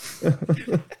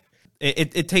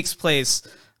 It takes place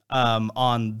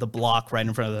on the block right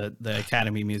in front of the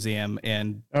Academy Museum,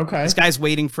 and this guy's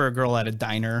waiting for a girl at a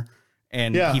diner,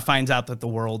 and he finds out that the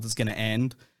world is going to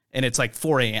end, and it's like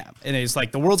 4 a.m. and it's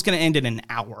like the world's going to end in an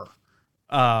hour.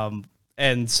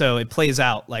 And so it plays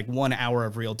out like 1 hour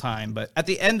of real time, but at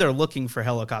the end they're looking for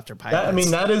helicopter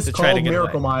pilots. That is called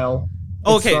Miracle Mile.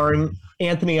 Okay. Starring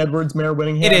Anthony Edwards, Mayor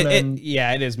Winningham.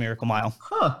 It is Miracle Mile.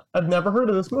 Huh. I've never heard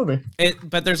of this movie.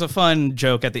 But there's a fun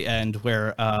joke at the end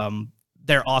where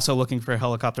they're also looking for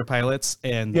helicopter pilots,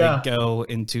 and they go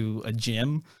into a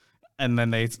gym, and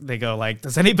then they go like,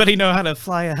 does anybody know how to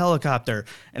fly a helicopter?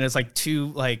 And it's like two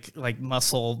like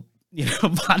muscle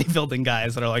bodybuilding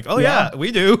guys that are like, oh yeah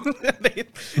we do.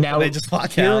 they just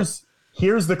walk out.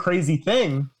 Here's the crazy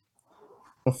thing.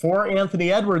 Before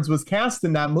Anthony Edwards was cast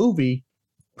in that movie,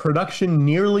 production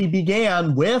nearly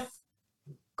began with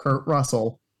Kurt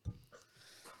Russell.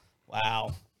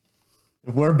 Wow.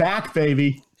 We're back,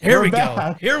 baby. Here we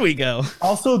go.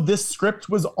 Also, this script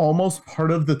was almost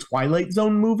part of the Twilight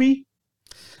Zone movie.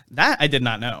 That I did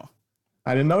not know.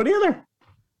 I didn't know it either.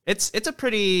 It's a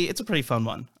pretty fun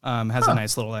one. Has a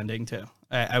nice little ending too.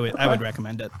 I would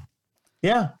recommend it.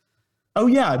 Yeah. Oh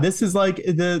yeah, this is like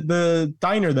the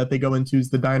diner that they go into is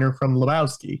the diner from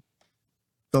Lebowski.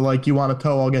 So like, you want a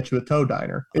toe, I'll get you a toe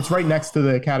diner. It's right next to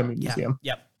the Academy Museum.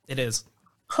 Yep, it is.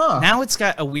 Huh. Now it's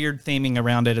got a weird theming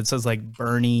around it. It says like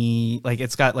Bernie, like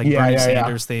it's got like Bernie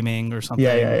Sanders theming or something.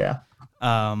 Yeah.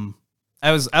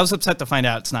 I was upset to find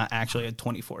out it's not actually a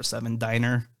 24/7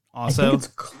 diner. Also,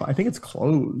 I think it's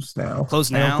closed now.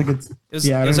 Closed now. I don't think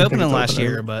it was open last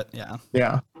year, but yeah,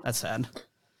 that's sad.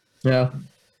 Yeah.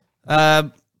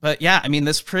 But yeah, I mean,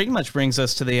 this pretty much brings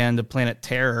us to the end of Planet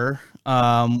Terror.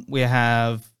 We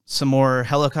have some more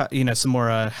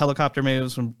helicopter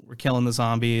moves when we're killing the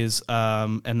zombies.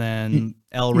 And then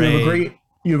El Rey.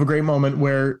 You have a great moment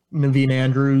where Naveen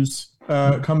Andrews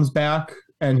comes back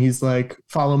and he's like,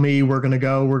 "Follow me. We're gonna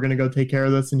go take care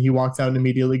of this." And he walks out and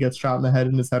immediately gets shot in the head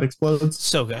and his head explodes.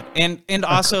 So good. And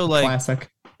also like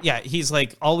classic. Yeah, he's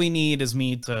like, all we need is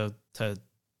me to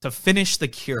finish the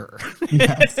cure.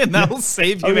 Yes. And that'll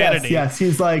save humanity. Yes.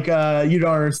 He's like, you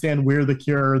don't understand. We're the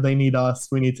cure. They need us.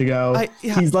 We need to go.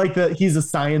 He's a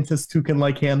scientist who can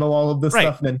like handle all of this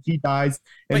stuff. And then he dies.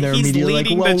 And they're immediately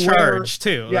leading like, the charge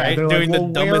too, right? Doing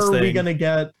the dumbest thing.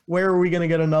 Where are we going to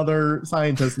get another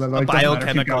scientist? And then, like, a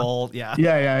biochemical.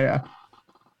 Yeah.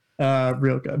 And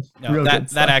Real good. No, Real good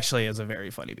that actually is a very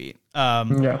funny beat.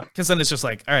 Yeah. Because then it's just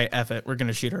like, all right, F it, we're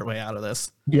gonna shoot our way out of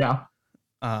this. Yeah.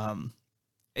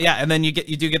 Yeah, and then you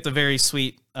do get the very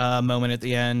sweet moment at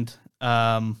the end,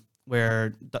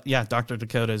 where Dr.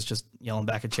 Dakota is just yelling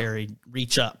back at Cherry,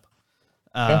 reach up,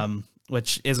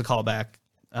 which is a callback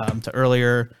to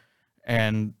earlier,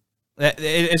 and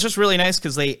it's just really nice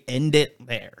because they end it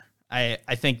there.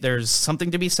 I think there's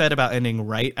something to be said about ending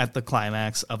right at the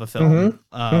climax of a film.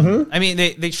 I mean,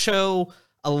 they show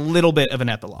a little bit of an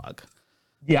epilogue.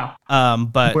 Yeah.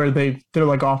 But where they're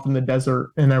like off in the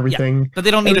desert and everything. Yeah, but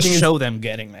they don't need to show them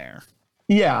getting there.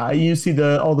 Yeah, you see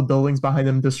all the buildings behind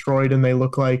them destroyed, and they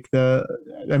look like this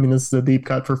is a deep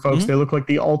cut for folks. They look like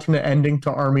the alternate ending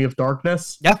to Army of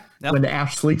Darkness. Yeah. When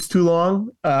Ash sleeps too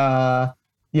long.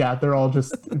 They're all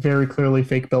just very clearly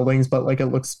fake buildings, but like it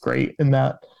looks great in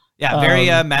that. Yeah, very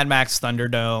Mad Max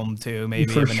Thunderdome too,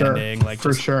 maybe for of an sure, ending. Like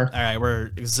for sure. All right,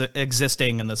 we're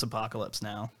existing in this apocalypse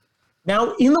now.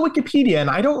 Now, in the Wikipedia, and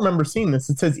I don't remember seeing this,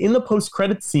 it says in the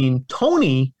post-credits scene,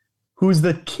 Tony, who's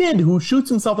the kid who shoots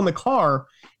himself in the car,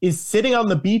 is sitting on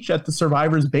the beach at the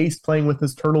survivor's base playing with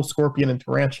his turtle, scorpion, and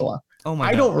tarantula. Oh my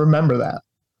God. I don't remember that.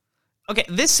 Okay,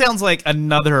 this sounds like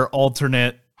another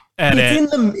alternate edit.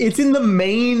 It's in the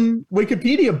main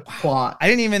Wikipedia plot.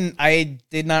 I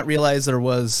did not realize there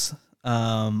was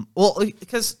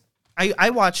because I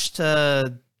watched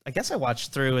I guess I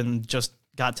watched through and just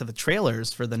got to the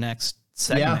trailers for the next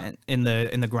segment in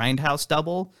the Grindhouse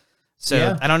double.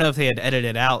 So I don't know if they had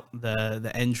edited out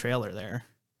the end trailer there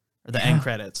or the end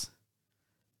credits.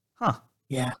 Huh.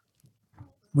 Yeah.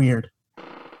 Weird.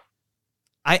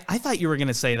 I thought you were going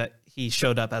to say that he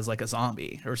showed up as like a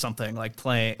zombie or something, like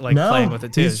playing with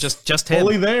it too. It's just him.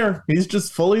 Fully there. He's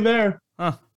just fully there.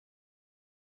 Huh.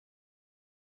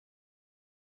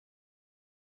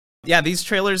 Yeah, these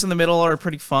trailers in the middle are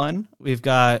pretty fun. We've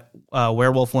got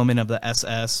Werewolf Woman of the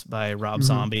SS by Rob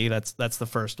Zombie. That's the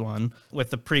first one,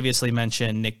 with the previously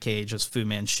mentioned Nick Cage as Fu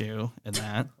Manchu in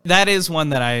that. That is one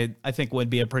that I think would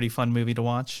be a pretty fun movie to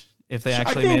watch if they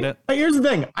actually made it. Here's the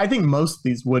thing. I think most of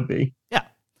these would be. Yeah.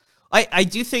 I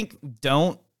do think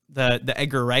the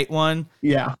Edgar Wright one.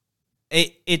 Yeah.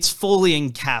 It's fully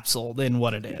encapsulated in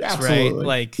what it is, Absolutely. right?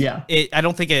 Like, yeah. I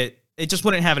don't think it just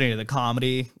wouldn't have any of the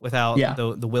comedy without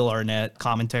the Will Arnett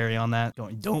commentary on that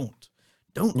going, don't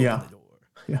open the door.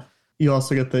 Yeah. You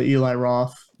also get the Eli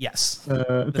Roth. Yes.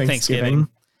 The Thanksgiving.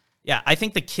 Yeah. I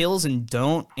think the kills in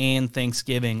Don't and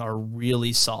Thanksgiving are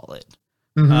really solid.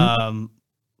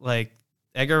 Like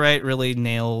Edgar Wright really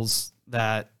nails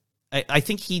that. I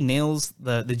think he nails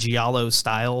the Giallo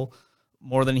style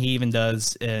more than he even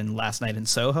does in Last Night in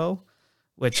Soho,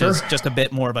 which is just a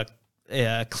bit more of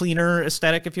a cleaner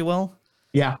aesthetic, if you will.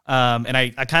 Yeah. And I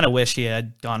kind of wish he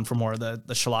had gone for more of the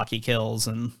schlocky kills.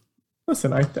 And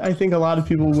listen, I think a lot of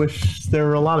people wish there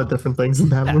were a lot of different things in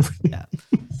that movie. Yeah.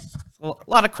 Well, a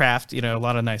lot of craft, a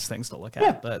lot of nice things to look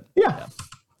at. But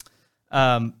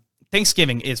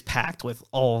Thanksgiving is packed with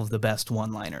all of the best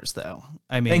one-liners, though.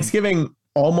 I mean, Thanksgiving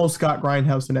almost got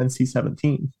Grindhouse and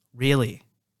NC-17. Really?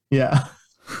 Yeah.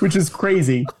 Which is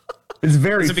crazy. It's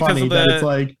very funny that it's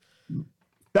like,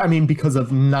 because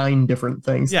of 9 different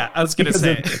things. Yeah, I was going to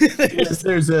say.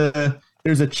 There's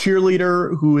a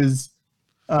cheerleader who is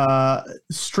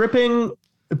stripping,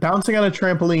 bouncing on a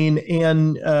trampoline,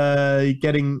 and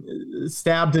getting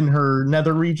stabbed in her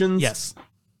nether regions. Yes.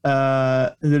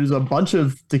 There's a bunch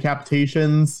of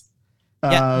decapitations.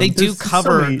 Yeah, they do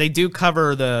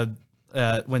cover the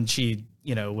when she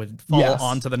would fall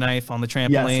onto the knife on the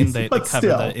trampoline. Yes, they cover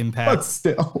the impact. But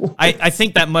still. I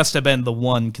think that must have been the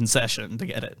one concession to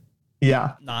get it.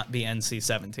 Yeah. Not the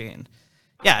NC-17.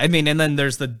 Yeah, and then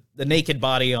there's the naked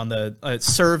body on the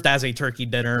served as a turkey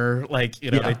dinner. Like,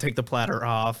 they take the platter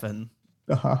off and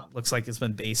looks like it's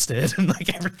been basted and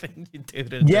like everything you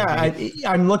do.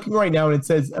 I'm looking right now and it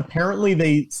says apparently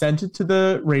they sent it to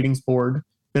the ratings board.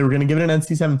 They were going to give it an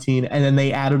NC-17, and then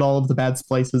they added all of the bad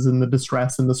splices and the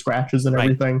distress and the scratches and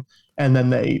everything, and then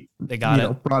they got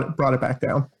it, brought it back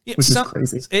down, which is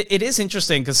crazy. It is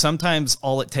interesting because sometimes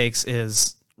all it takes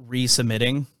is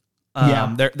resubmitting.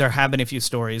 There have been a few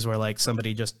stories where like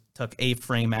somebody just took a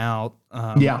frame out,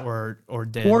 or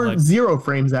did 0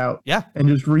 frames out, and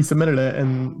just resubmitted it,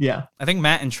 and I think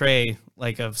Matt and Trey,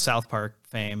 like of South Park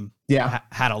fame,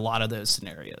 had a lot of those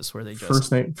scenarios where they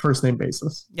just first name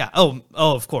basis. Yeah. Oh,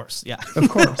 of course. Yeah. Of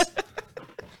course.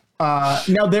 Now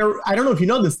I don't know if you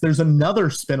know this, there's another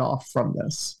spinoff from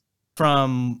this.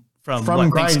 From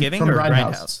Thanksgiving or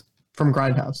Grindhouse? From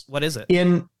Grindhouse. What is it?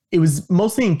 It was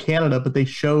mostly in Canada, but they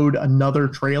showed another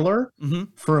trailer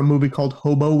for a movie called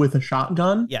Hobo with a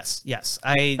Shotgun. Yes.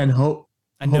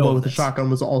 I know Hobo of with a this. Shotgun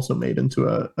was also made into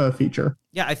a feature.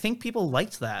 Yeah, I think people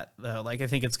liked that though. Like I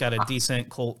think it's got a decent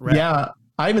cult rep. Yeah,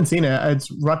 I haven't seen it. It's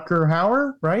Rutger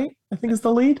Hauer, right? I think is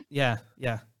the lead. Yeah.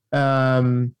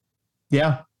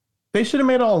 Yeah, they should have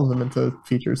made all of them into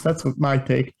features. That's my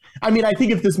take. I mean, I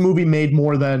think if this movie made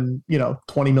more than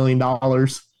 $20 million,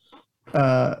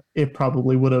 it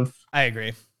probably would have. I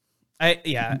agree.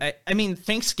 I mean,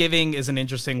 Thanksgiving is an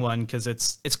interesting one because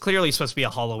it's clearly supposed to be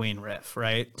a Halloween riff,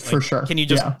 right? Like, For sure. Can you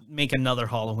just make another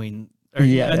Halloween or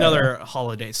another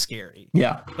holiday scary?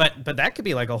 Yeah. But that could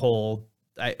be like a whole.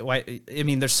 I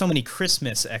mean, there's so many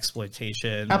Christmas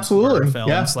exploitation Absolutely films.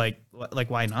 Yeah. Like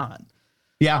why not?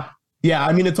 Yeah. Yeah.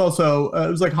 I mean, it's also it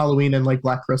was like Halloween and like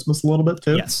Black Christmas a little bit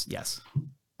too. Yes.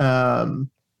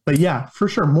 But yeah, for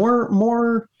sure.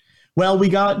 More. Well, we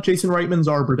got Jason Reitman's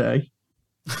Arbor Day.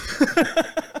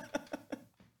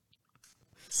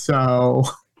 So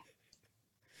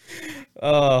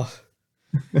oh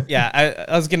yeah,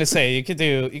 I was gonna say you could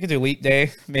do Leap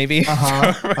Day maybe.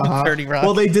 30 Rock.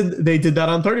 Well, they did that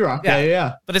on 30 Rock.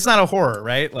 Yeah. But it's not a horror,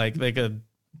 right? Like they could.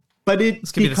 But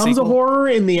it becomes a horror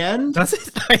in the end. Does it?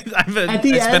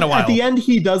 It's been a while. At the end,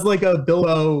 he does like a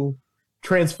Bilbo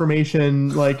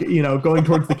transformation, like going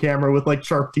towards the camera with like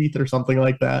sharp teeth or something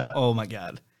like that. Oh my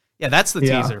god! Yeah, that's the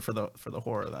teaser for the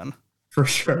horror then. For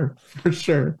sure.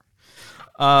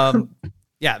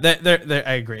 Yeah,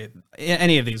 I agree.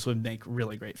 Any of these would make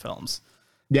really great films.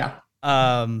 Yeah.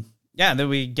 Yeah. Then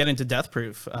we get into Death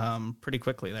Proof pretty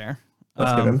quickly there.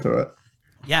 Let's get into it.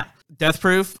 Yeah, Death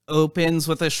Proof opens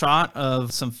with a shot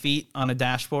of some feet on a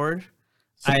dashboard.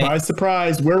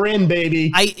 Surprise! We're in,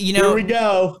 baby. Here we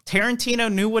go.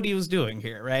 Tarantino knew what he was doing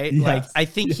here, right? Yes. Like, I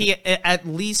think at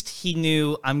least he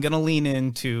knew I'm gonna lean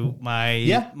into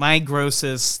my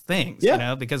grossest things,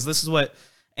 because this is what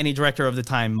any director of the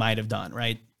time might have done,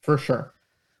 right? For sure.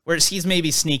 Whereas he's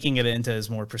maybe sneaking it into his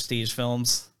more prestige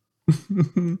films,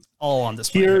 all on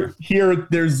display. Here,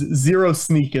 there's zero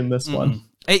sneak in this one.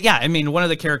 Yeah, I mean, one of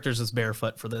the characters is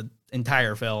barefoot for the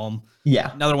entire film.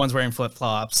 Yeah. Another one's wearing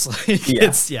flip-flops.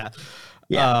 Yeah.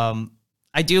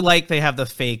 I do like they have the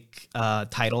fake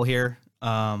title here.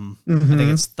 I think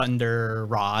it's Thunder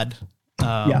Rod.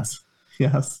 Yes.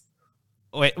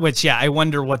 Which, I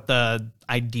wonder what the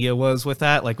idea was with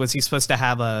that. Like, was he supposed to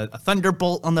have a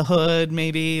thunderbolt on the hood,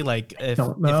 maybe? Like, if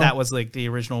that was like the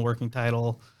original working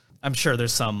title. I'm sure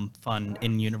there's some fun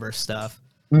in-universe stuff.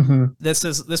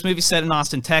 This movie set in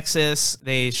Austin, Texas.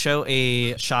 They show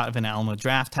a shot of an Alamo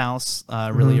Draft House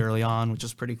really early on, which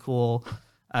is pretty cool.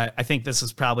 I think this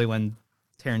is probably when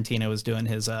Tarantino was doing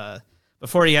his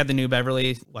before he had the New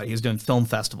Beverly. He was doing film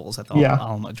festivals at the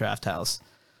Alamo Draft House.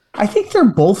 I think they're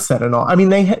both set in all. I mean,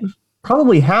 they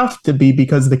probably have to be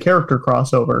because of the character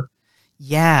crossover.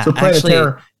 Yeah, so Planet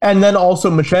Terror, and then also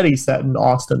Machete set in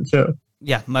Austin too.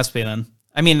 Yeah, must be then.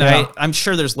 I mean, I'm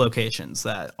sure there's locations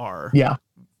that are.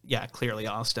 Yeah, clearly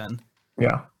Austin.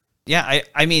 Yeah,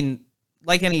 I mean,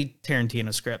 like any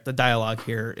Tarantino script, the dialogue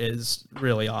here is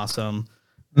really awesome.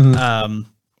 The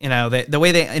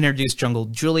way they introduced Jungle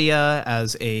Julia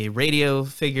as a radio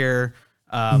figure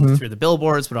through the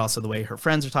billboards, but also the way her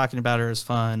friends are talking about her is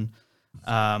fun.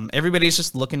 Everybody's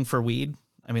just looking for weed.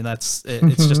 I mean, it's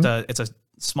just it's a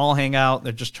small hangout.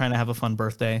 They're just trying to have a fun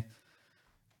birthday.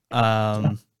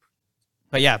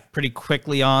 But yeah, pretty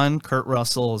quickly on, Kurt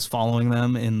Russell is following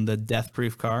them in the Death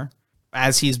Proof car.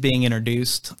 As he's being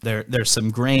introduced, there's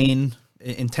some grain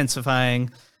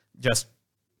intensifying, just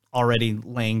already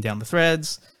laying down the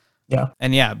threads. Yeah.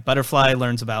 And Butterfly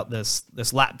learns about this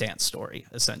lap dance story,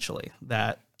 essentially,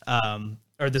 that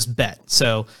or this bet.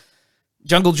 So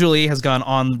Jungle Julie has gone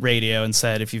on radio and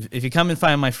said, if you come and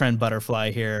find my friend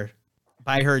Butterfly here,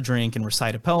 buy her a drink and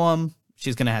recite a poem,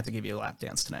 she's going to have to give you a lap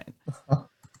dance tonight.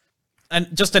 And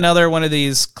just another one of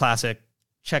these classic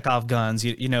Chekhov guns.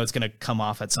 You know it's going to come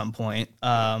off at some point.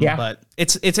 But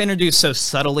it's introduced so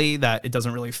subtly that it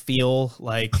doesn't really feel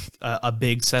like a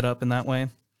big setup in that way.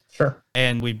 Sure.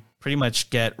 And we pretty much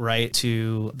get right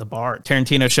to the bar.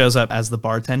 Tarantino shows up as the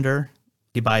bartender.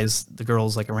 He buys the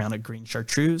girls like a round of green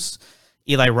chartreuse.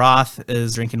 Eli Roth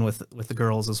is drinking with the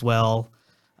girls as well.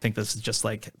 I think this is just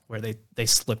like where they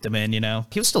slipped him in,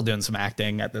 He was still doing some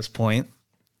acting at this point.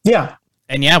 Yeah.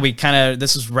 And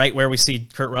this is right where we see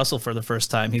Kurt Russell for the first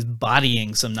time. He's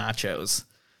bodying some nachos.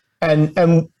 And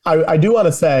I do want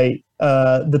to say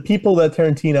the people that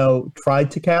Tarantino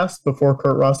tried to cast before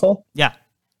Kurt Russell. Yeah.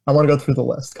 I want to go through the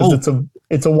list because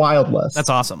it's a wild list. That's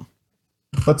awesome.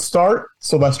 Let's start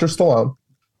Sylvester Stallone.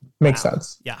 Makes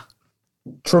sense. Yeah.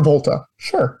 Travolta.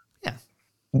 Sure. Yeah.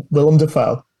 Willem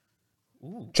Dafoe.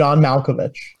 Ooh. John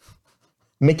Malkovich.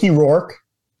 Mickey Rourke.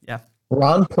 Yeah.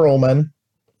 Ron Perlman.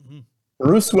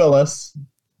 Bruce Willis.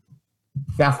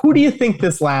 Now, who do you think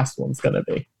this last one's going to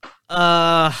be?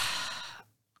 Brad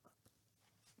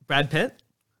Pitt?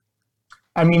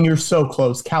 I mean, you're so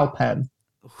close. Cal Penn.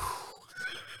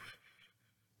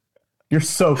 You're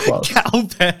so close. Cal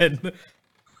Penn.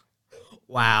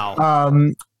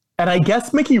 Wow. And I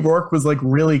guess Mickey Rourke was like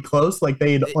really close. Like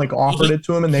they like offered it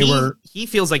to him, and he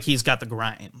feels like he's got the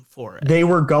grind for it. They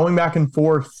were going back and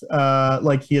forth.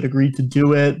 Like he had agreed to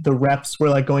do it. The reps were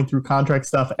like going through contract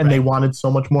stuff, and they wanted so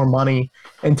much more money.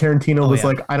 And Tarantino was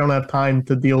like, "I don't have time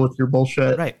to deal with your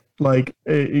bullshit." Right. Like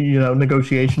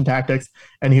negotiation tactics.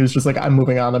 And he was just like, "I'm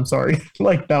moving on. I'm sorry."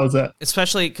 Like that was it.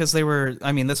 Especially because they were.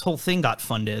 I mean, this whole thing got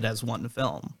funded as one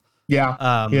film.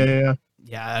 Yeah. Yeah.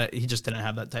 Yeah, he just didn't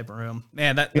have that type of room.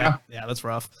 Man, that's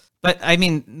rough. But I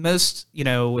mean, most,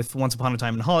 with Once Upon a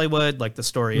Time in Hollywood, like the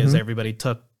story is everybody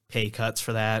took pay cuts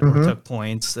for that or took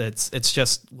points. It's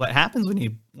just what happens when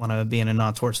you want to be in an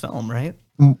auteur's film, right?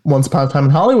 Once Upon a Time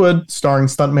in Hollywood, starring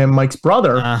stuntman Mike's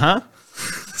brother.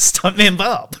 Stuntman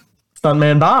Bob.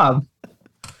 Stuntman Bob.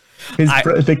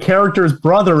 The character's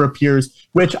brother appears,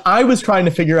 which I was trying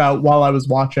to figure out while I was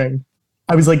watching.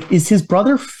 I was like, is his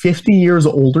brother 50 years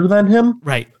older than him?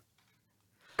 Right.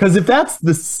 Because if that's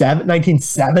the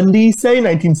 1970, say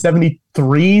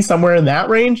 1973, somewhere in that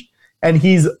range, and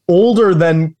he's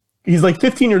like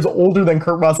 15 years older than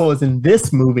Kurt Russell is in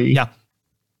this movie. Yeah.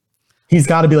 He's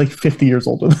got to be like 50 years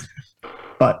older.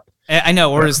 But I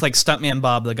know, or is like Stuntman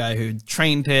Bob, the guy who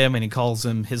trained him, and he calls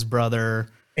him his brother.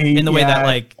 In the way that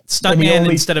like Stuntman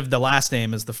instead of the last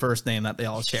name is the first name that they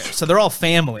all share. So they're all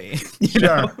family. You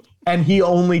know? And he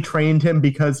only trained him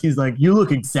because he's like, you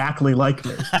look exactly like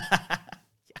me.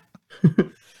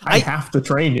 I have to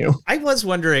train you. I was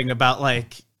wondering about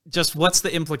like just what's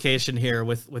the implication here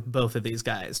with both of these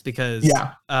guys, because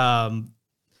I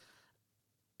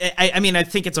mean, I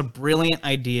think it's a brilliant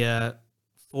idea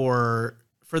for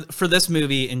this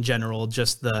movie in general,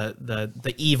 just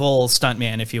the evil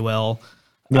stuntman, if you will.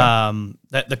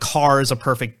 That the car is a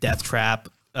perfect death trap.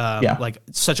 Like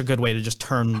such a good way to just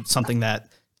turn something that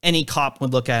any cop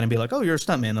would look at and be like, "Oh, you're a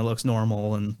stuntman that looks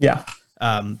normal," and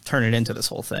turn it into this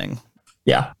whole thing.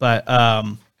 Yeah, but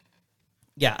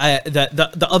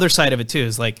the other side of it too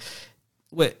is like,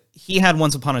 he had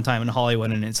Once Upon a Time in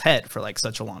Hollywood in his head for like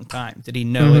such a long time. Did he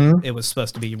know it was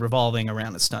supposed to be revolving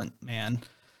around a stuntman?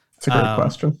 It's a great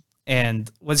question. And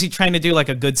was he trying to do like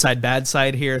a good side, bad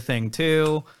side here thing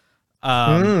too?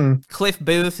 Cliff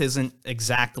Booth isn't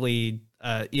exactly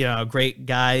a great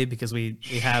guy, because we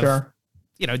have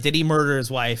did he murder his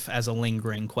wife as a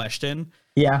lingering question?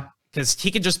 Yeah, because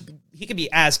he could be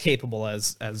as capable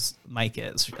as Mike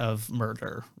is of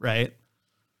murder, right?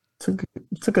 It's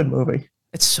a good movie.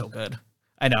 It's so good.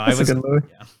 I know. It's a good movie.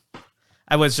 Yeah,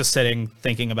 I was just sitting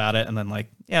thinking about it, and then like,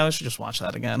 I should just watch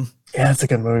that again. Yeah, it's a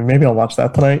good movie. Maybe I'll watch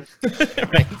that tonight.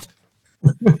 Right.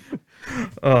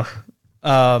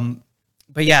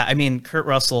 But yeah, I mean, Kurt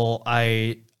Russell,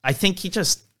 I think he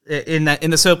just in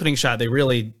this opening shot, they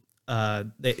really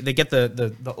they get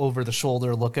the over the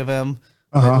shoulder look of him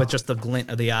with just the glint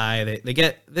of the eye. They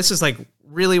get, this is like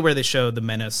really where they show the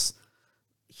menace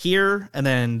here, and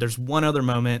then there's one other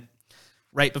moment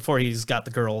right before he's got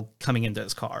the girl coming into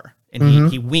his car,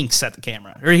 and he winks at the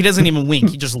camera, or he doesn't even wink,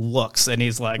 he just looks, and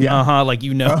he's like, like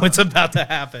what's about to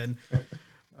happen.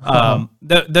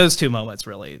 Those two moments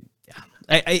really.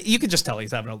 You could just tell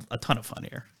he's having a ton of fun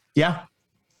here. Yeah.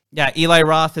 Eli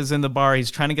Roth is in the bar. He's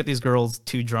trying to get these girls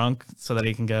too drunk so that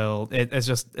he can go.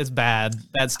 It's bad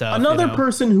stuff. Another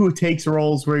person who takes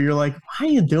roles where you're like, why are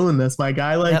you doing this, my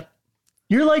guy? Like,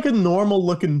 you're like a normal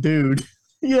looking dude,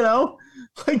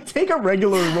 like take a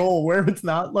regular role where it's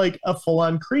not like a full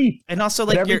on creep. And also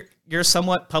like you're a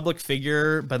somewhat public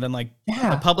figure, but then like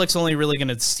the public's only really going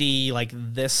to see like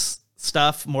this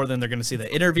stuff more than they're going to see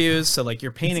the interviews. So like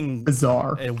you're painting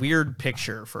a weird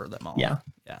picture for them all. Yeah.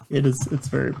 It is. It's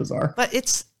very bizarre. But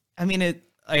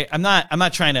I'm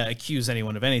not trying to accuse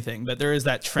anyone of anything, but there is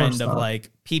that trend of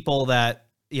like people that,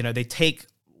 they take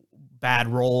bad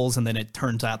roles and then it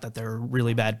turns out that they're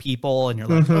really bad people. And you're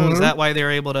like, oh, is that why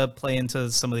they're able to play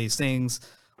into some of these things?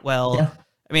 Well,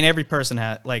 I mean, every person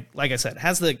like I said,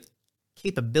 has the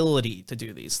capability to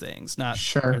do these things, not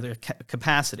their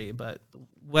capacity, but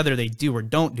whether they do or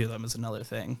don't do them is another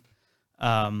thing.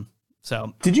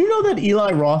 So did you know that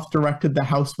Eli Roth directed The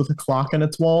House with a Clock in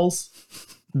Its Walls,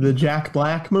 the Jack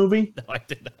Black movie? No, I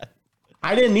did not.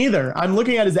 I didn't either. I'm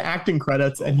looking at his acting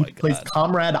credits, and he plays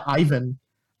Comrade Ivan.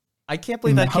 I can't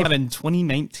believe that came out in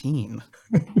 2019.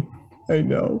 I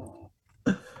know.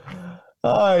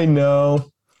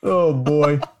 Oh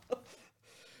boy.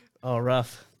 Oh,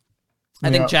 rough.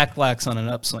 I think Jack Black's on an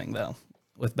upswing though.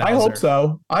 with Bowser. I hope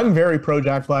so. I'm very pro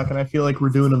Jack Black, and I feel like we're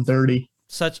doing him dirty.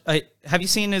 Have you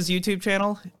seen his YouTube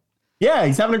channel? Yeah,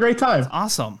 he's having a great time.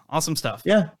 Awesome stuff.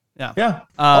 Yeah. Yeah.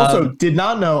 Also, did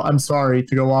not know. I'm sorry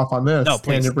to go off on this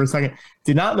tangent for a second.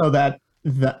 Did not know that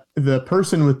the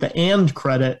person with the "and"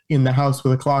 credit in The House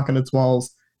with a Clock on Its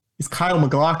Walls is Kyle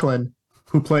MacLachlan,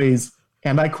 who plays,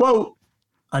 and I quote,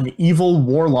 an evil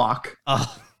warlock.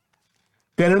 Oh.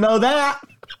 Didn't know that.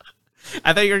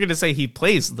 I thought you were going to say he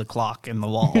plays the clock in the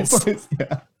walls.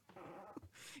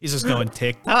 He's just going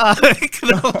tick-tock.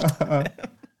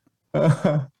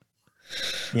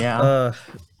 Yeah.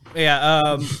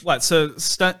 What? So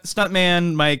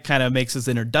Stuntman Mike kind of makes his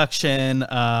introduction.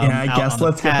 I guess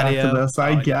let's get back to this.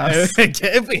 I guess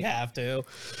if we have to.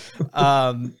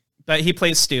 But he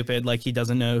plays stupid, like he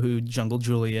doesn't know who Jungle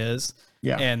Julie is.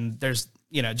 Yeah. And there's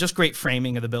just great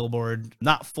framing of the billboard,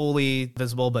 not fully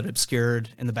visible but obscured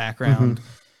in the background. Mm-hmm.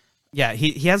 Yeah,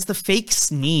 he has the fake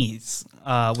sneeze,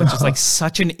 which is like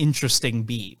such an interesting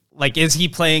beat. Like, is he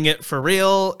playing it for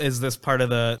real? Is this part of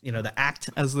the the act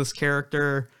as this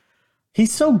character?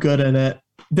 He's so good in it.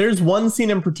 There's one scene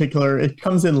in particular, it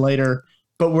comes in later,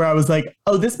 but where I was like,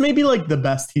 oh, this may be like the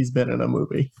best he's been in a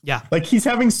movie. Yeah. Like, he's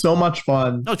having so much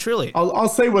fun. Oh, truly. I'll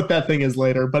say what that thing is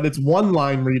later, but it's one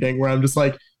line reading where I'm just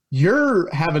like, you're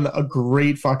having a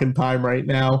great fucking time right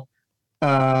now.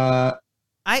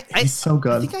 He's so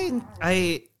good. I think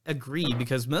I agree,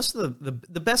 because most of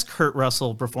the best Kurt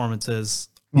Russell performances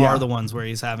are the ones where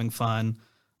he's having fun.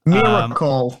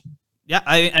 Miracle.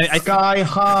 I Sky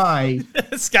High.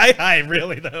 Sky High,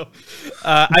 really though.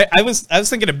 I was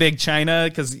thinking of Big China,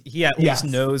 because he at least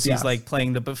knows he's like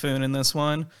playing the buffoon in this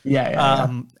one. Yeah.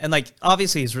 And like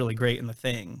obviously he's really great in The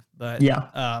Thing, but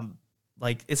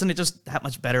like, isn't it just that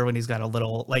much better when he's got a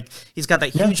little, like, he's got that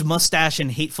huge mustache in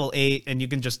Hateful Eight, and you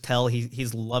can just tell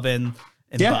he's loving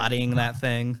embodying that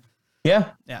thing.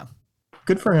 Yeah.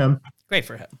 Good for him. Great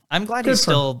for him. I'm glad he's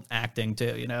still acting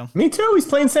too, Me too. He's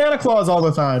playing Santa Claus all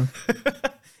the time.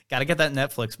 Got to get that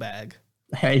Netflix bag.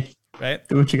 Hey. Right?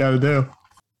 Do what you got to do.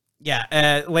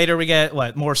 Yeah. Later we get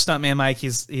more Stuntman Mike.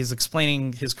 He's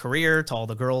explaining his career to all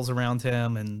the girls around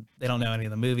him, and they don't know any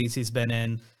of the movies he's been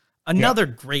in. Another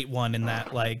great one in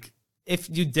that, like, if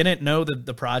you didn't know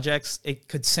the projects, it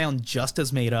could sound just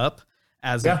as made up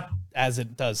as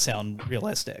it does sound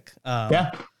realistic.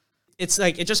 It's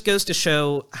like, it just goes to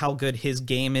show how good his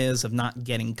game is of not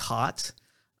getting caught.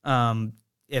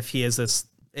 If he's a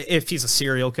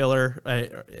serial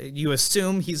killer, you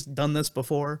assume he's done this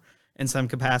before in some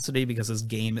capacity because his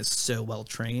game is so well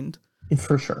trained.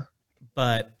 For sure.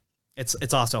 But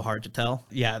it's also hard to tell.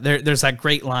 Yeah, there's that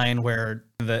great line where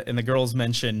the girls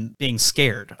mention being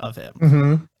scared of him,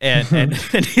 mm-hmm.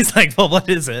 and he's like, "Well, what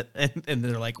is it?" And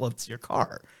they're like, "Well, it's your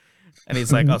car," and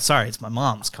he's like, "Oh, sorry, it's my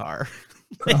mom's car."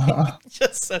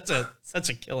 Just such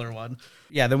a killer one.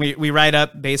 Yeah, then we ride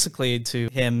up basically to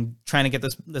him trying to get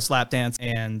this lap dance,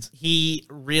 and he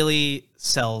really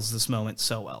sells this moment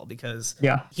so well, because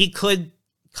he could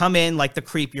come in like the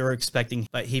creep you're expecting,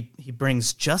 but he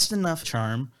brings just enough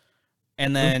charm.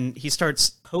 And then he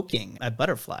starts poking at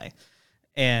Butterfly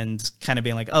and kind of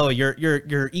being like, "Oh,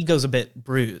 your ego's a bit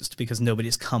bruised because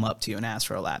nobody's come up to you and asked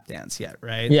for a lap dance yet,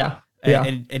 right?" Yeah.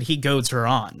 And he goads her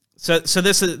on. So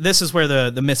this is where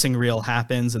the missing reel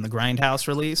happens in the Grindhouse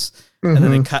release, and then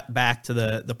they cut back to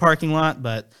the parking lot.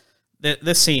 But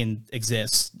this scene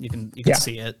exists. You can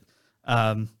see it.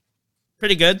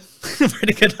 Pretty good,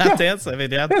 pretty good lap dance. I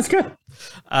mean, that's good.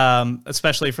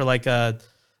 Especially for like a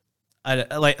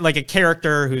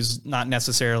character who's not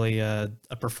necessarily a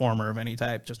performer of any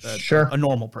type, just a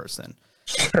normal person.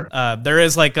 Sure. There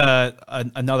is like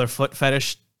another foot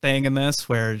fetish thing in this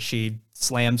where she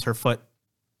slams her foot,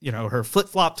 her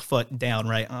flip-flopped foot down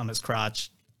right on his crotch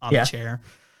on the chair.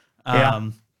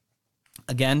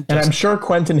 Again, and I'm sure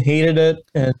Quentin hated it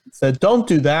and said, "Don't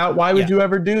do that. Why would you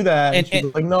ever do that?" And she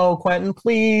was like, "No, Quentin,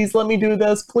 please let me do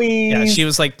this, please." Yeah, she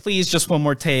was like, "Please, just one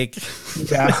more take."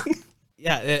 Yeah.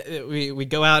 We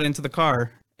go out into the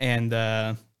car, and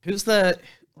what's the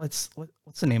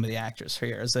name of the actress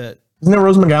here? Isn't it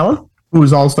Rose McGowan,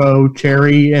 who's also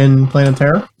Cherry in Planet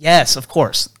Terror? Yes, of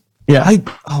course. Yeah.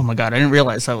 Oh my god, I didn't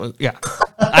realize that was. Yeah.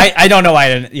 I don't know why I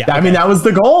didn't. Yeah. I mean, that was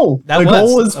the goal. The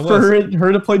goal was for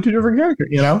her to play two different characters.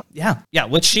 Yeah.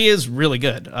 Which she is really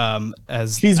good.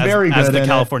 She's very good as the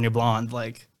California Blonde.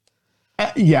 Like.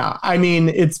 Yeah, I mean,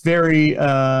 it's very.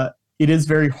 It is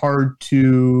very hard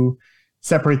to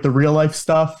separate the real life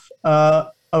stuff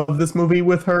of this movie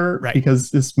with her,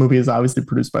 because this movie is obviously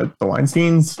produced by the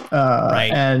Weinsteins,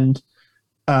 and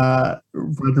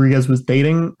Rodriguez was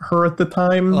dating her at the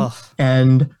time. Ugh.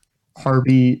 And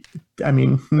Harvey, I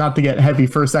mean, not to get heavy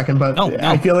for a second, but No.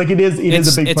 I feel like it is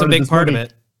a big part of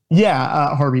it.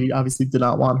 Yeah, Harvey obviously did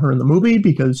not want her in the movie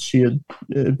because she had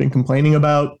been complaining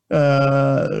about,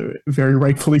 very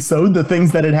rightfully so, the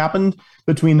things that had happened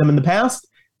between them in the past.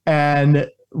 And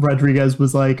Rodriguez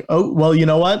was like, oh, well, you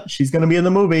know what? She's going to be in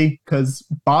the movie because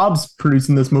Bob's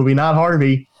producing this movie, not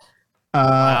Harvey.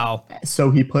 Wow. So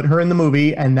he put her in the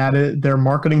movie, and their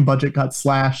marketing budget got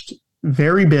slashed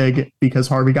very big because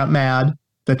Harvey got mad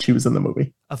that she was in the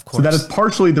movie. Of course. So that is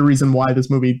partially the reason why this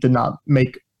movie did not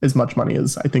make as much money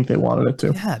as I think they wanted it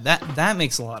to. Yeah, that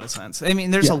makes a lot of sense. I mean,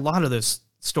 there's a lot of those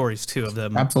stories too of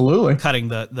them absolutely cutting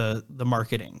the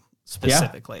marketing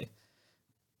specifically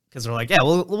because they're like, yeah,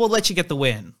 we'll let you get the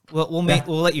win. We'll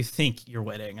let you think you're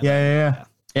winning. And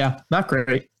yeah. Not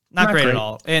great. Not great at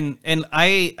all. And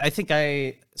I think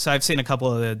I've seen a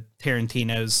couple of the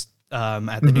Tarantinos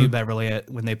at the New Beverly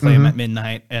when they play them at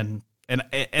midnight and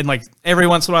like every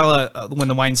once in a while when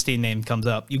the Weinstein name comes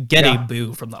up, you get a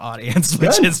boo from the audience,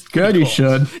 which is good. Cool. You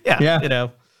should. Yeah. You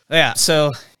know. Yeah.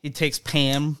 So he takes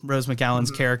Pam, Rose McGowan's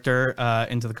character,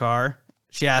 into the car.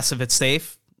 She asks if it's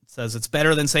safe. Says it's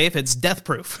better than safe. It's death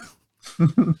proof.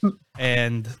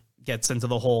 And gets into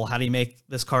the whole, how do you make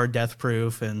this car death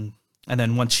proof? And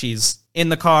then once she's in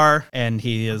the car and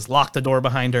he has locked the door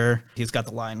behind her, he's got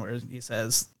the line where he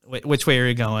says, which way are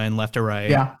you going, left or right?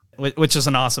 Yeah. Which is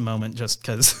an awesome moment just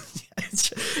because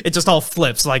it just all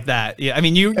flips like that. Yeah, I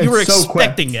mean, you were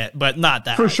expecting it, but not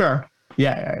that. For sure.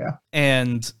 Yeah.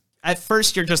 And at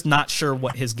first, you're just not sure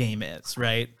what his game is,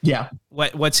 right? Yeah.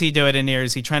 What's he doing in here?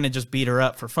 Is he trying to just beat her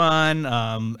up for fun?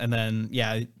 And then,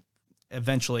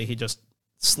 eventually he just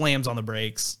slams on the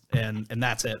brakes, and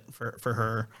that's it for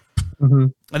her. Mm-hmm.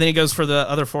 And then he goes for the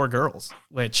other four girls,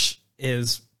 which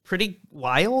is pretty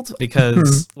wild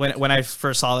because when I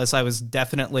first saw this, I was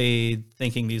definitely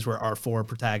thinking these were our four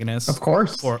protagonists, of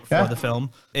course, for the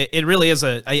film. It really is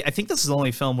I think this is the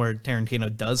only film where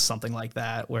Tarantino does something like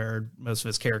that, where most of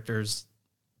his characters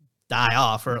die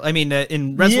off. Or I mean,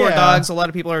 in Reservoir Dogs, a lot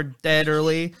of people are dead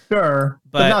early. Sure,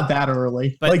 but not that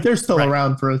early. But like they're still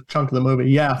around for a chunk of the movie.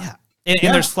 Yeah. And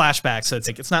there's flashbacks, so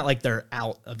it's not like they're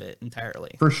out of it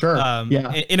entirely. For sure.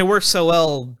 And it works so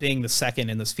well being the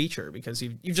second in this feature because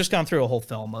you've just gone through a whole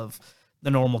film of the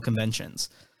normal conventions.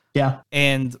 Yeah.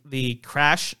 And the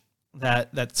crash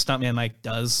that Stuntman Mike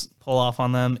does pull off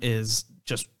on them is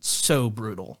just so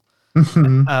brutal.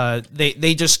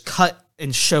 They just cut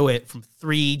and show it from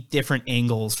 3 different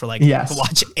angles for to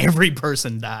watch every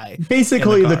person die.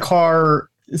 Basically, the car.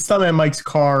 Stuntman Mike's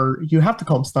car, you have to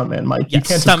call him Stuntman Mike. Yes, you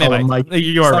can't just call him Mike.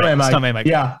 You are right. Stuntman Mike.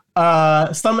 Yeah.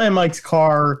 Stuntman Mike's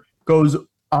car goes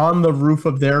on the roof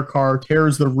of their car,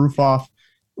 tears the roof off.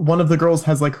 One of the girls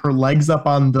has like her legs up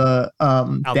on the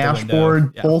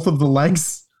dashboard. Both of the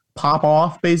legs pop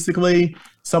off, basically.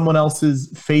 Someone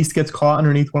else's face gets caught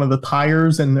underneath one of the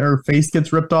tires and their face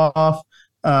gets ripped off.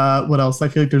 What else? I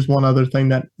feel like there's one other thing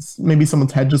that maybe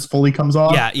someone's head just fully comes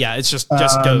off. Yeah. It's just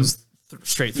goes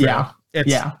straight through. Yeah.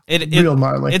 It's real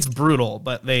gnarly. It's brutal,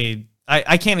 but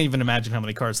I can't even imagine how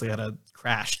many cars they had to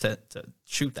crash to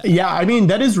shoot that. Yeah, I mean,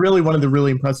 that is really one of the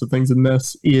really impressive things in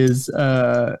this is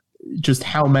just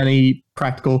how many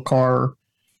practical car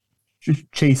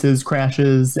chases,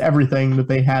 crashes, everything that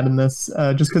they had in this,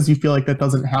 just because you feel like that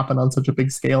doesn't happen on such a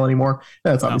big scale anymore.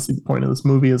 That's obviously the point of this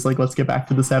movie is like, let's get back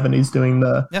to the 70s doing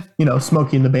the,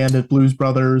 Smokey and the Bandit, Blues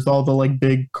Brothers, all the like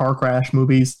big car crash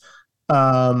movies.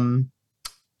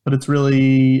 But it's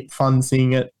really fun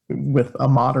seeing it with a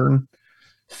modern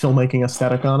filmmaking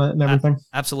aesthetic on it and everything.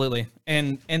 Absolutely.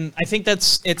 And I think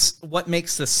it's what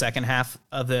makes the second half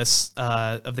of this,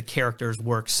 of the characters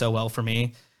work so well for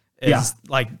me is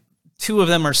like 2 of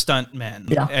them are stunt men.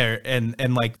 Yeah.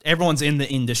 And like everyone's in the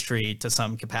industry to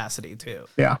some capacity too.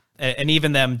 Yeah. And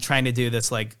even them trying to do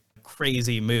this like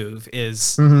crazy move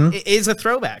is a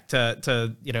throwback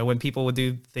to when people would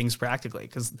do things practically,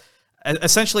 because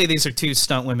essentially these are 2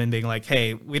 stunt women being like,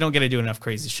 hey, we don't get to do enough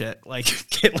crazy shit, like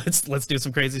let's do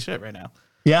some crazy shit right now.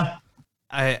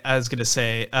 I was gonna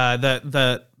say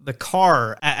the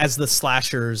car as the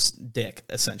slasher's dick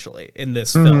essentially in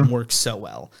this film works so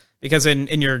well, because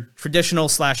in your traditional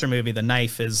slasher movie the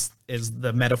knife is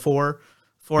the metaphor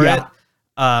for it.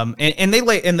 And they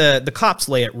lay the cops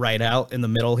lay it right out in the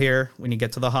middle here when you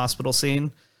get to the hospital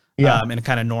scene. In a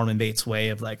kind of Norman Bates way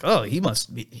of like, oh, he must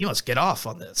get off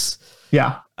on this.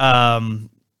 But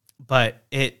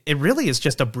it really is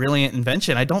just a brilliant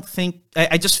invention. I don't think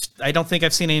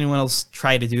I've seen anyone else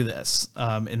try to do this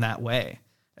in that way.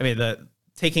 I mean,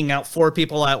 taking out 4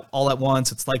 people all at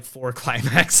once, it's like 4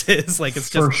 climaxes. Like it's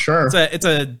just for sure. It's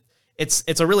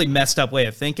it's a really messed up way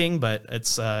of thinking, but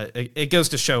it goes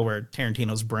to show where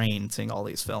Tarantino's brain, seeing all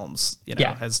these films,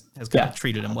 has kind of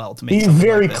treated him well to make. He's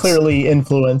very clearly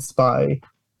influenced by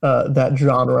that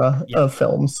genre of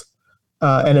films.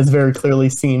 And has very clearly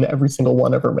seen every single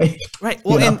one ever made. Right.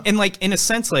 Well, and like in a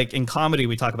sense, like in comedy,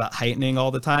 we talk about heightening all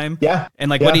the time. Yeah.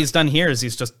 And like what he's done here is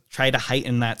he's just tried to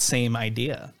heighten that same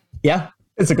idea. Yeah.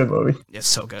 It's a good movie. It's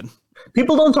so good.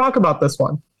 People don't talk about this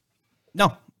one.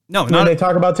 No. When they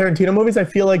talk about Tarantino movies, I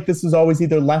feel like this is always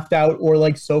either left out or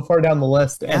like so far down the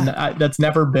list. And that's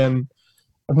never been...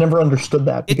 I've never understood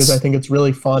that because I think it's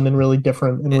really fun and really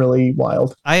different and really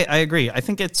wild. I agree. I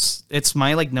think it's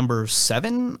my like number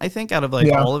 7, I think, out of like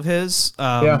all of his,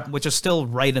 which is still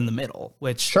right in the middle,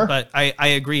 but I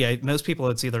agree. Most people,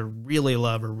 it's either really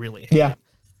love or really hate.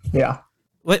 Yeah.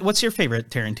 What's your favorite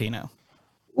Tarantino?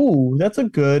 Ooh, that's a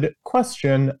good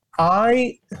question.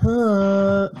 I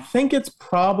think it's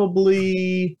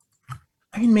probably,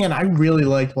 I really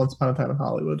liked Once Upon a Time in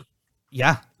Hollywood.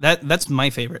 Yeah, that's my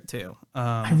favorite too.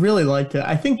 I really liked it.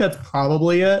 I think that's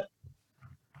probably it.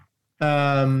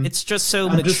 It's just so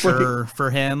mature for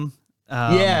him.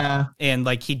 And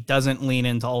like he doesn't lean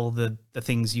into all the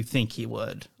things you think he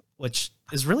would, which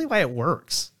is really why it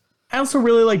works. I also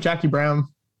really like Jackie Brown.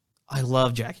 I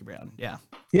love Jackie Brown. Yeah.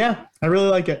 Yeah, I really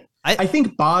like it. I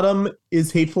think bottom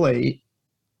is Hateful Eight.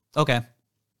 Okay.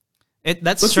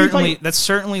 That's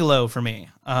certainly low for me.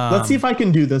 Let's see if I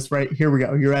can do this right. Here we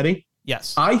go. You ready?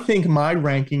 Yes. I think my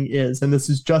ranking is, and this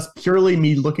is just purely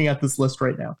me looking at this list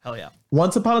right now. Hell yeah.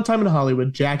 Once Upon a Time in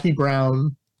Hollywood, Jackie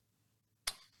Brown,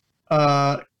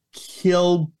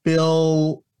 Kill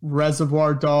Bill,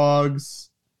 Reservoir Dogs,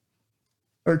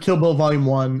 or Kill Bill Volume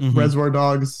 1, Reservoir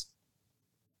Dogs,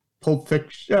 Pulp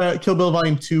Fiction, Kill Bill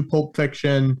Volume 2, Pulp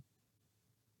Fiction,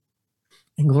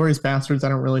 Inglourious Bastards. I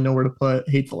don't really know where to put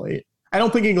Hateful Eight. I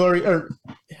don't think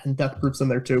and Death Proof's in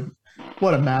there too.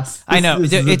 What a mess. I know.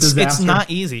 It's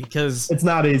not easy because it's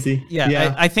not easy.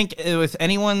 Yeah. I think with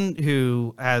anyone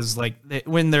who has like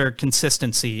when their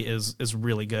consistency is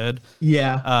really good.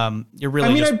 Yeah. You're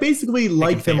really. I basically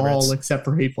like them all except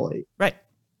for Hateful Eight. Right.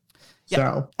 Yeah.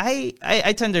 So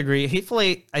I tend to agree. Hateful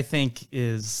Eight I think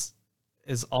is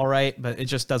all right, but it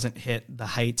just doesn't hit the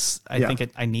heights I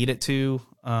think I need it to.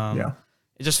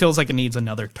 It just feels like it needs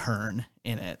another turn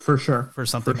in it for sure for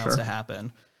something else to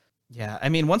happen. Yeah, I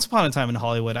mean, Once Upon a Time in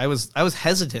Hollywood, I was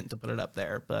hesitant to put it up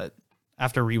there, but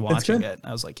after rewatching it,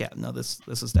 I was like, yeah, no, this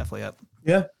is definitely up.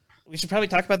 Yeah, we should probably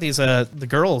talk about these the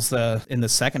girls in the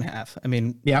second half. I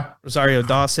mean, yeah, Rosario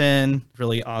Dawson,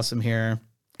 really awesome here.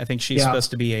 I think she's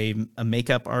supposed to be a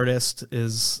makeup artist,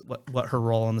 is what her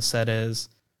role on the set is.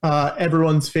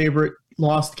 Everyone's favorite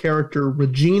Lost character,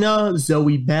 Regina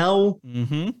Zoe Bell.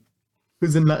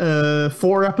 Who's in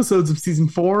 4 episodes of season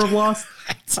 4 of Lost,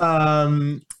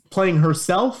 playing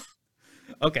herself.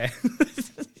 Okay.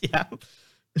 Yeah.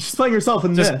 She's playing herself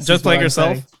in this. Just playing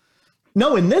herself?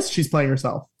 No, in this, she's playing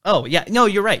herself. Oh, yeah. No,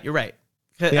 you're right.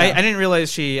 Yeah. I didn't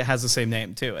realize she has the same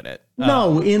name, too, in it.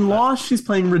 No, in Lost, she's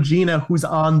playing Regina, who's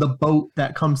on the boat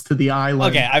that comes to the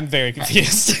island. Okay, I'm very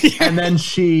confused. And then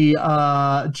she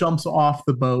jumps off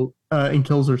the boat and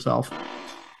kills herself.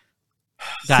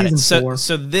 Got it.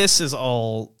 So this is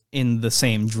all in the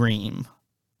same dream.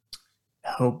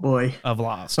 Oh boy. Of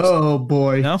Lost. Oh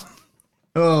boy. No?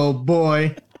 Oh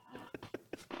boy.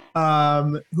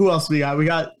 Who else we got? We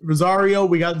got Rosario,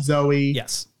 we got Zoe.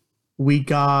 Yes. We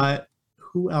got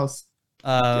who else?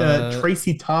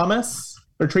 Tracy Thomas.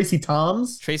 Tracy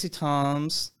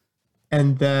Toms.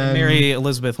 And then Mary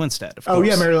Elizabeth Winstead, of course. Oh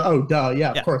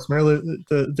yeah, of course.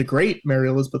 The great Mary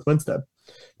Elizabeth Winstead.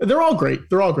 They're all great.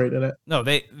 They're all great in it. No,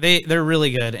 they're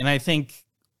really good. And I think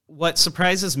what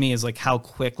surprises me is like how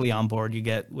quickly on board you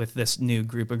get with this new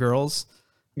group of girls.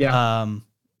 Yeah.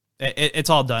 It's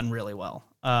all done really well.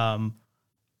 I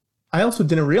also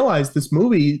didn't realize this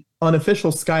movie,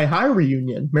 unofficial Sky High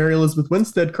reunion, Mary Elizabeth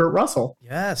Winstead, Kurt Russell.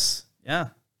 Yes. Yeah.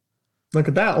 Look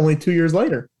at that. Only 2 years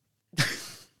later.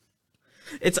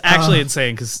 It's actually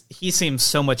insane because he seems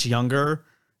so much younger.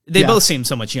 They both seem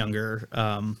so much younger.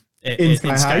 In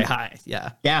Sky High.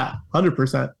 Yeah. Yeah.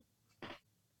 100%.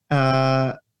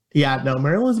 No,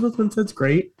 Mary Elizabeth Winstead's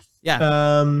great.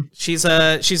 Yeah. She's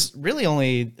really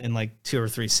only in like 2 or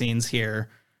 3 scenes here.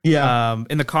 Yeah.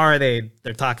 In the car,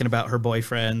 they're talking about her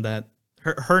boyfriend that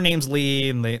her name's Lee,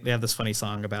 and they have this funny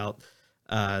song about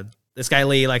this guy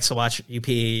Lee likes to watch you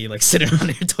pee, like sitting on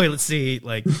your toilet seat.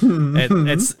 Like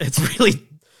it's really,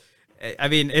 I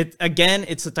mean,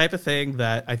 it's the type of thing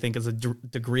that I think is a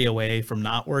degree away from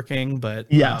not working,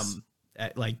 but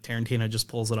like Tarantino just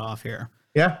pulls it off here.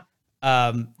 Yeah.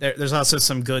 There's also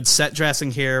some good set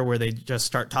dressing here where they just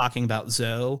start talking about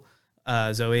Zoe.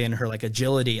 Zoe and her like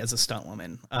agility as a stunt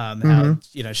woman. How,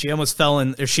 you know, she almost fell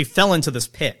into this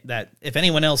pit that if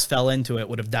anyone else fell into it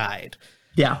would have died.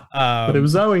 Yeah. But it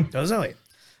was Zoe. It was Zoe.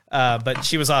 But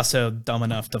she was also dumb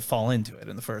enough to fall into it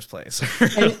in the first place.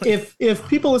 And if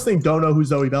people listening don't know who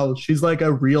Zoe Bell is, she's like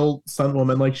a real stunt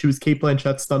woman. Like she was Kate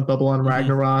Blanchett's stunt double on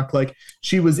Ragnarok. Like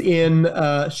she's in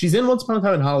Once Upon a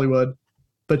Time in Hollywood,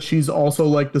 but she's also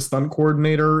like the stunt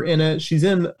coordinator in it. She's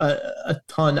in a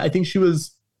ton. I think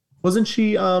wasn't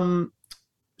she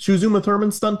was Uma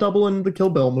Thurman's stunt double in the Kill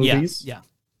Bill movies.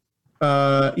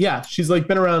 Yeah. She's like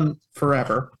been around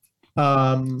forever.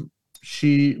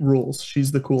 She rules.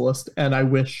 She's the coolest, and I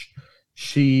wish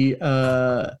she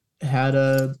had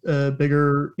a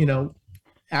bigger, you know,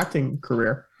 acting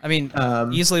career. I mean,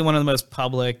 easily one of the most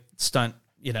public stunt,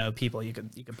 you know, people you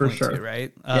could point to,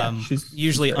 right? She's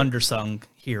usually undersung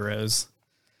heroes.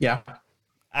 Yeah.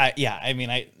 I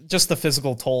mean, just the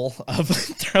physical toll of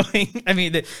throwing. I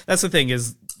mean, that's the thing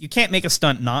is you can't make a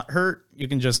stunt not hurt. You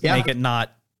can just make it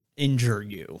not injure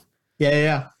you.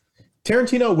 Yeah.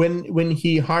 Tarantino, when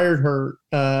he hired her,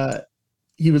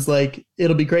 he was like,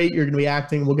 "It'll be great. You're going to be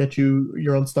acting. We'll get you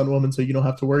your own stunt woman, so you don't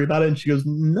have to worry about it." And she goes,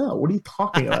 "No, what are you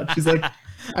talking about?" She's like,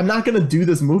 "I'm not going to do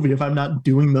this movie if I'm not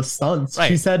doing the stunts." Right.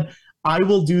 She said, "I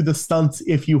will do the stunts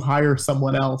if you hire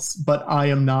someone else, but I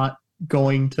am not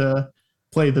going to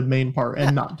play the main part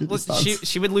and not do the stunts."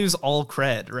 She would lose all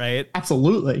cred, right?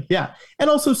 Absolutely, yeah.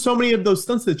 And also, so many of those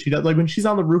stunts that she does, like when she's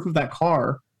on the roof of that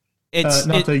car.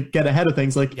 To get ahead of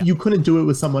things, like you couldn't do it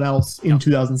with someone else in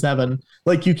 2007.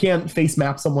 Like you can't face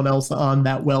map someone else on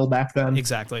that well back then.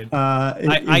 Exactly.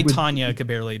 Tanya could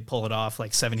barely pull it off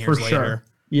like 7 years later. Sure.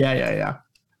 Yeah.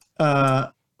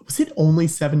 Was it only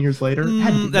 7 years later?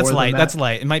 That's light. That's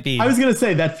light. It might be. I was gonna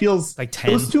say that feels like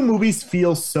 10. Those two movies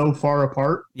feel so far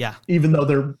apart. Yeah. Even though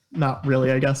they're not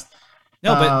really, I guess.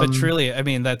 No, but truly, I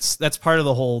mean that's part of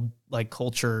the whole like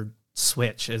culture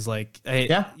switch is like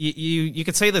you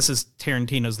could say this is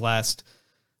Tarantino's last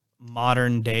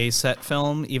modern day set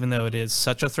film, even though it is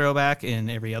such a throwback in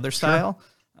every other style.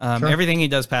 Everything he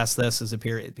does past this is a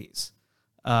period piece,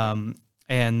 and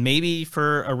maybe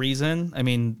for a reason. I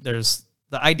mean, there's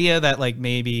the idea that like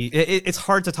maybe it's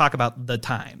hard to talk about the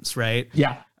times, right?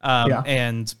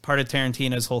 And part of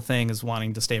Tarantino's whole thing is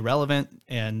wanting to stay relevant,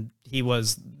 and he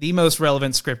was the most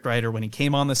relevant scriptwriter when he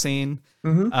came on the scene.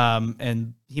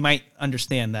 And he might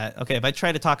understand that, okay, if I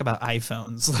try to talk about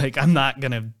iPhones, like I'm not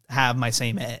going to have my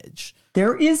same edge.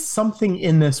 There is something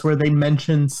in this where they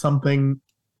mention something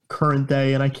current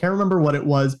day, and I can't remember what it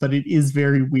was, but it is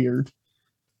very weird.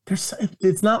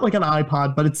 It's not like an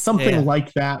iPod, but it's something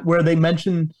like that, where they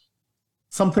mention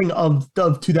something of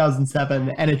 2007,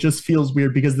 and it just feels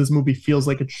weird because this movie feels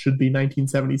like it should be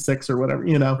 1976 or whatever,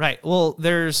 you know? Right. Well,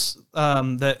 there's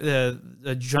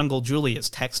the Jungle Julie is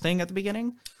texting at the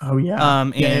beginning. Oh yeah.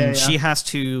 And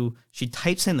she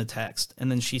types in the text and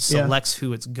then she selects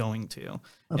who it's going to,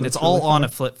 and it's all on a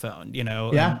flip phone, you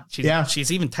know? Yeah.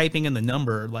 She's even typing in the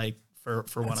number like for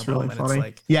one of them. And it's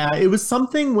like, it was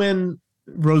something when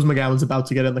Rose McGowan's about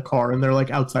to get in the car and they're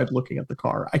like outside looking at the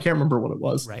car. I can't remember what it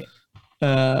was. Right.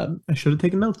 I should have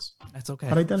taken notes. That's okay.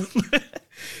 But I didn't.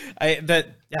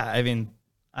 I mean,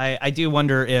 I do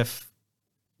wonder if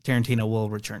Tarantino will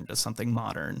return to something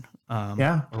modern.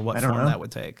 Or what form that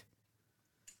would take.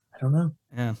 I don't know.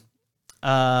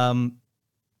 Yeah.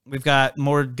 We've got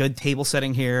more good table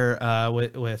setting here.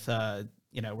 With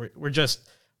you know, we're just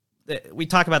we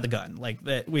talk about the gun, like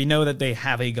that. We know that they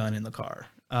have a gun in the car.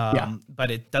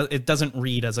 But it doesn't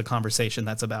read as a conversation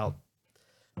that's about,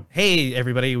 hey,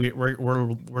 everybody,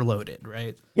 we're loaded,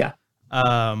 right? Yeah.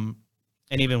 And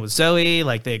even with Zoe,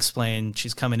 like they explain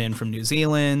she's coming in from New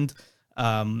Zealand,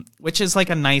 which is like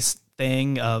a nice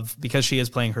thing because she is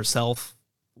playing herself,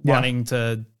 wanting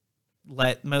to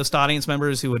let most audience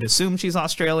members who would assume she's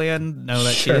Australian know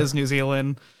that she is New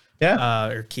Zealand,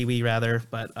 or Kiwi rather.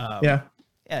 But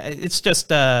it's just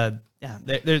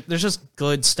there's just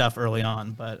good stuff early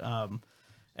on, but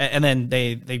and then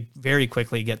they very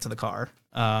quickly get to the car.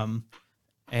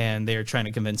 And they're trying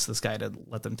to convince this guy to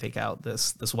let them take out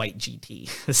this white GT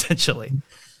essentially,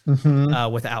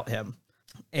 without him.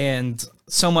 And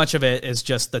so much of it is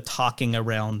just the talking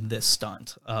around this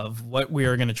stunt of what we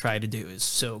are going to try to do is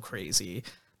so crazy.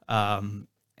 And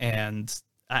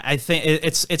I think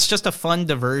it's just a fun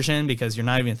diversion because you're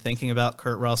not even thinking about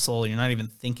Kurt Russell. You're not even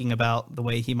thinking about the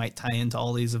way he might tie into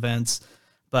all these events.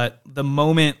 But the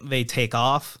moment they take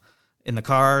off in the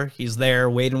car, he's there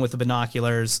waiting with the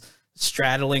binoculars,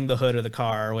 straddling the hood of the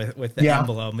car with the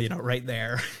emblem, you know, right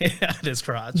there at his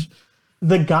crotch.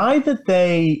 The guy that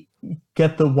they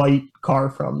get the white car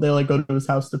from. They like go to his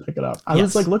house to pick it up. I Yes.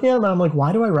 was like looking at him and I'm like,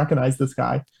 why do I recognize this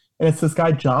guy? And it's this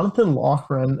guy, Jonathan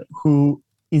Loughran, who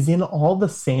is in all the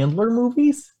Sandler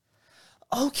movies.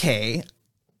 Okay.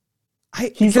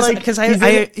 He's in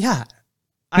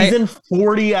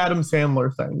 40 Adam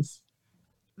Sandler things.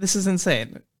 This is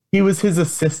insane. He was his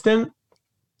assistant.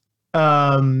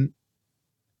 Yeah.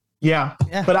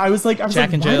 But I was like, why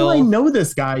do I know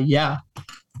this guy? Yeah.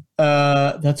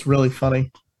 That's really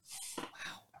funny. Wow.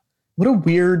 What a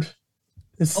weird.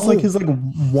 This is like his like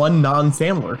one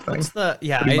non-Sandler thing. What's the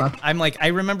I'm like, I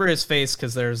remember his face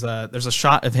because there's a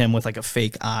shot of him with like a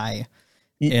fake eye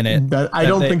in it. I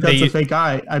don't think that's a fake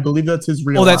eye. I believe that's his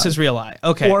real eye. Oh, that's his real eye.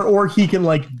 Okay. Or he can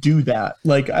like do that.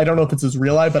 Like, I don't know if it's his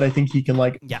real eye, but I think he can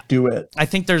like do it. I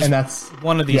think there's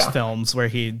one of these films where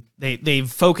they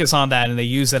focus on that and they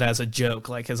use it as a joke,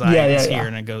 like his eye is here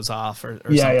and it goes off or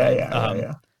something.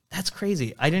 Yeah. That's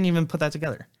crazy. I didn't even put that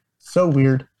together. So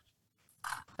weird.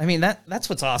 I mean, that's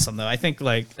what's awesome though. I think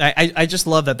like I just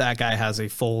love that guy has a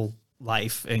full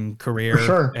life and career. For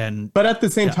sure. But at the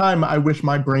same time, I wish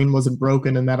my brain wasn't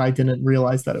broken and that I didn't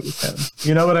realize that it was him.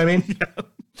 You know what I mean? Yeah,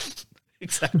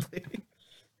 exactly.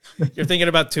 You're thinking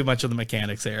about too much of the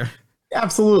mechanics here.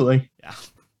 Absolutely. Yeah.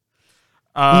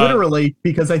 Literally,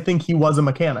 because I think he was a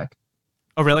mechanic.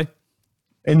 Oh, really?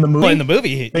 In the movie? Well, in the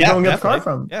movie. They go and get the car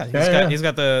from. Yeah, he's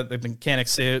got the mechanic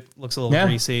suit. Looks a little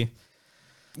greasy.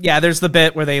 Yeah, there's the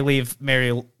bit where they leave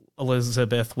Mary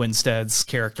Elizabeth Winstead's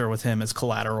character with him as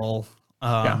collateral,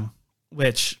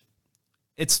 which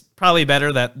it's probably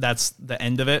better that that's the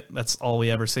end of it. That's all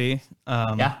we ever see.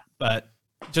 But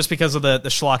just because of the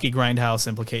schlocky Grindhouse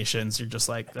implications, you're just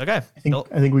like, okay. I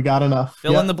think we got enough.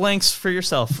 Fill in the blanks for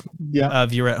yourself,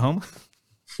 viewer at home.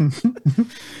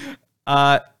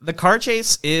 The car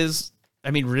chase is, I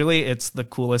mean, really, it's the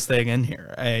coolest thing in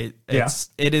here. It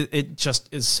just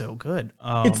is so good.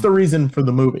 It's the reason for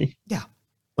the movie. Yeah.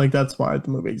 Like, that's why the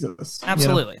movie exists.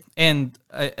 Absolutely. You know? And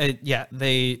I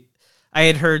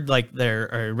had heard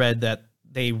or read that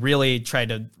they really tried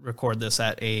to record this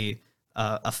at a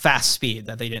fast speed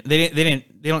that they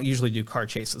don't usually do car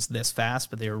chases this fast,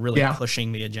 but they were really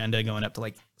pushing the agenda, going up to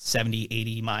like 70,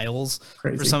 80 miles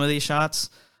for some of these shots.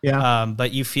 Yeah.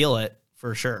 But you feel it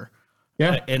for sure.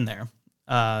 Yeah. In there.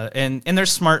 And they're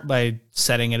smart by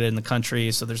setting it in the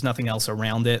country, so there's nothing else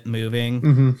around it moving.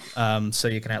 Mm-hmm. So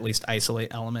you can at least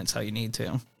isolate elements how you need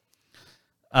to.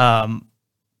 I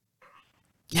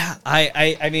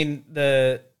mean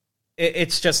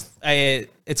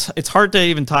it's hard to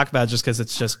even talk about just because it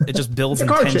just builds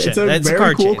tension. It's a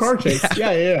very cool car chase.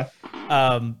 Yeah.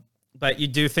 But you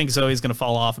do think Zoe's going to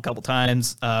fall off a couple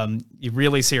times. You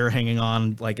really see her hanging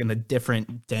on like in the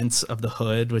different dents of the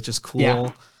hood, which is cool.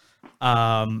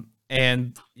 Yeah.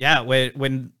 When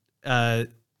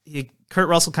Kurt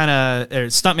Russell or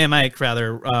Stuntman Mike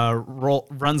rather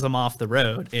runs him off the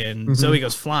road and Zoe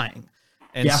goes flying.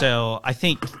 And so I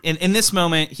think in this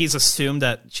moment he's assumed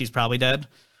that she's probably dead.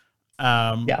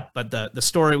 But the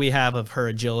story we have of her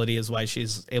agility is why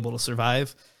she's able to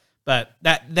survive. But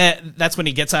that's when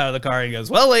he gets out of the car and he goes,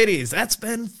 "Well, ladies, that's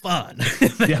been fun."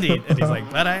 and he's like,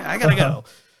 "But I gotta go."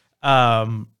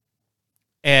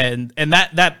 And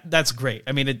that's great.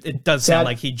 I mean, it does sound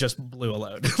like he just blew a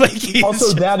load.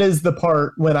 That is the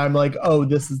part when I'm like, "Oh,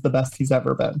 this is the best he's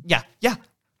ever been." Yeah.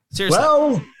 Seriously.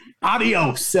 Well,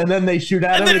 adios, and then they shoot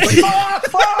at him. And it's like,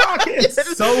 fuck!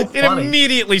 It's so funny. It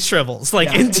immediately shrivels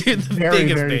into the very,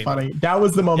 biggest very baby. Funny. That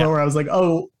was the moment where I was like,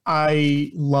 "Oh,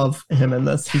 I love him in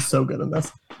this. He's so good in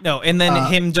this." No, and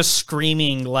then him just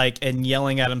screaming and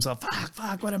yelling at himself,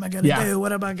 "Fuck! What am I gonna do?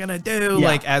 What am I gonna do?"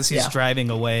 As he's driving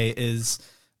away is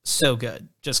so good.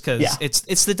 Just because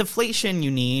it's the deflation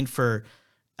you need for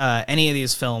any of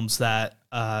these films that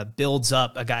builds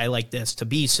up a guy like this to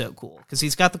be so cool, because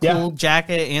he's got the cool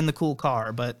jacket and the cool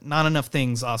car, but not enough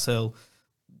things also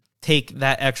take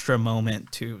that extra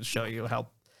moment to show you how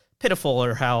pitiful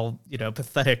or how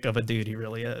pathetic of a dude he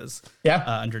really is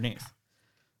underneath.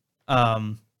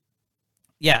 I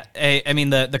mean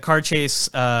the car chase,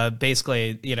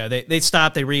 basically they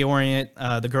stop, they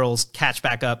reorient, the girls catch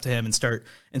back up to him and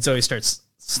so he starts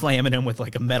slamming him with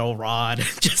like a metal rod,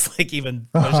 just like even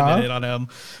pushing it on him,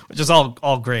 which is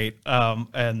all great.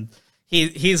 And he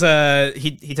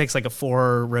takes like a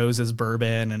 4 Roses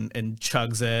bourbon and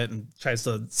chugs it and tries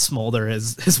to smolder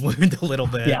his wound a little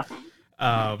bit.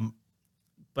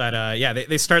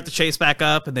 They start the chase back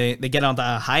up and they get on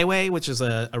the highway, which is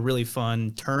a really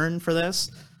fun turn for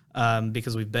this,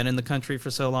 because we've been in the country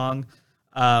for so long.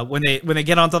 When they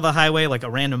get onto the highway, like a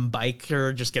random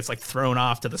biker just gets like thrown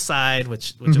off to the side,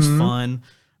 which is fun.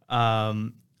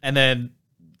 And then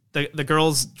the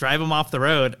girls drive him off the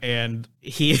road, and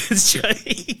he's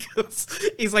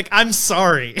like, I'm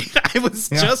sorry, I was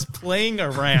just playing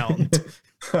around.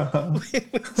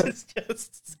 Which is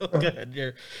just so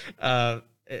good. But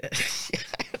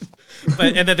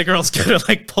and then the girl's gonna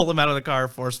like pull him out of the car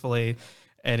forcefully,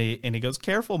 and he goes,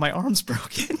 "Careful, my arm's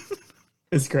broken."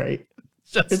 It's great.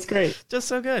 It's great. Just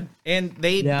so good. And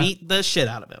they beat the shit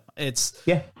out of him. It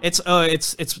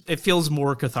feels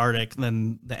more cathartic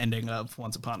than the ending of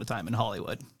Once Upon a Time in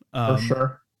Hollywood. For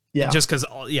sure. Yeah. Just because,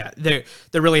 there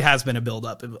really has been a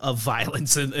buildup of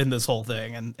violence in this whole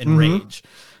thing and rage.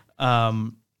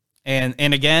 And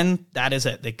again, that is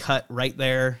it. They cut right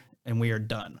there, and we are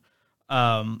done.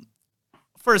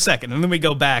 For a second, and then we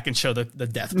go back and show the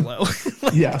death blow.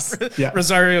 Yes. Yeah.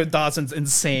 Rosario Dawson's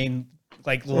insane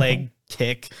leg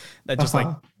kick that just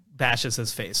bashes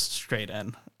his face straight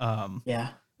in.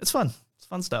 It's fun. It's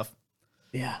fun stuff.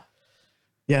 Yeah,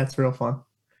 it's real fun.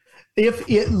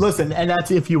 Listen, and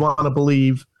that's if you want to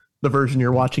believe the version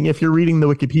you're watching. If you're reading the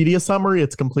Wikipedia summary,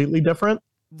 it's completely different.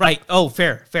 Right. Oh,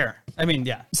 fair. I mean,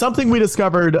 yeah. Something we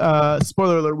discovered,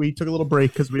 spoiler alert, we took a little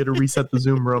break because we had to reset the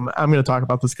Zoom room. I'm going to talk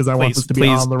about this because I want this to be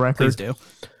on the record. Please do.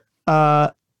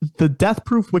 The Death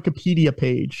Proof Wikipedia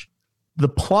page, the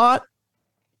plot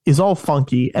is all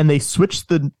funky, and they switched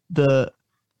the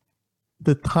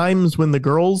times when the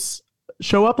girls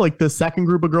show up. Like the second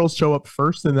group of girls show up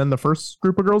first, and then the first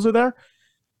group of girls are there,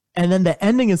 and then the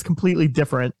ending is completely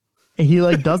different. And he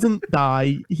doesn't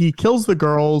die. He kills the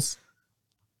girls,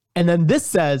 and then this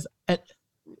says, and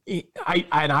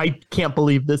I can't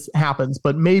believe this happens,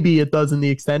 but maybe it does in the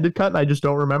extended cut, and I just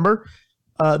don't remember.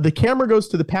 The camera goes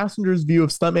to the passenger's view of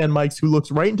Stuntman Mike's, who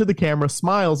looks right into the camera,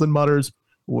 smiles, and mutters,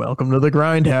 "Welcome to the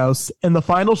Grindhouse." And the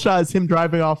final shot is him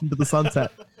driving off into the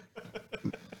sunset.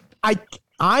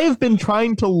 I have been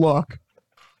trying to look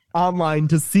online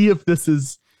to see if this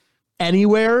is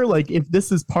anywhere, if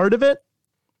this is part of it,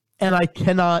 and I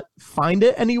cannot find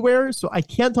it anywhere. So I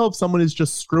can't tell if someone is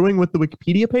just screwing with the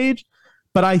Wikipedia page.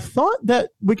 But I thought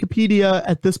that Wikipedia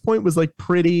at this point was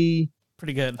pretty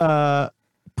good,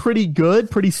 pretty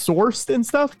sourced and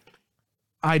stuff.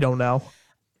 I don't know.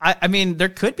 I mean, there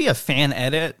could be a fan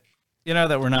edit,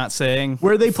 that we're not saying,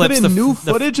 where they put in new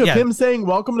footage of him saying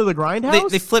 "Welcome to the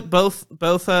Grindhouse." They flip both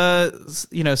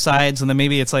sides, and then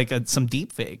maybe it's some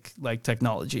deep fake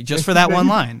technology just for that one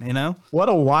line. What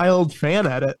a wild fan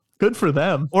edit! Good for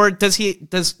them. Or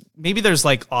maybe there's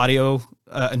audio,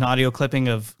 an audio clipping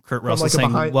of Kurt Russell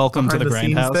saying "Welcome to the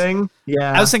Grindhouse" thing.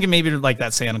 Yeah, I was thinking maybe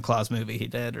that Santa Claus movie he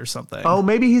did or something. Oh,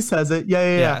 maybe he says it.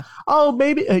 Yeah. Oh,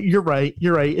 maybe you're right.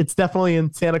 It's definitely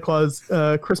in Santa Claus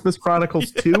Christmas Chronicles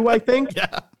 2, I think.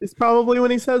 Yeah, it's probably when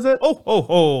he says it. Oh, ho,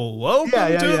 ho! Welcome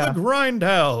to the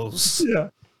Grindhouse.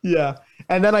 Yeah.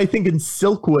 And then I think in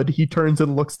Silkwood he turns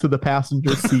and looks to the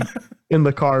passenger seat in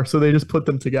the car, so they just put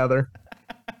them together.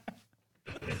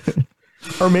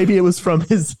 Or maybe it was from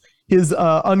his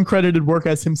uncredited work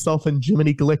as himself and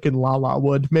Jiminy Glick in La La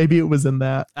Wood. Maybe it was in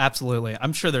that. Absolutely.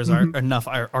 I'm sure there's enough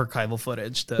archival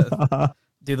footage to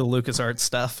do the LucasArts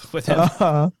stuff with him.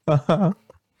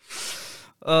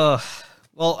 Well,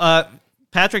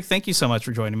 Patrick, thank you so much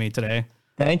for joining me today.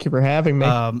 Thank you for having me.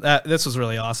 This was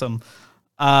really awesome.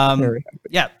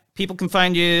 Yeah. People can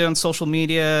find you on social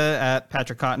media at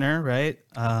Patrick Cotnoir, right?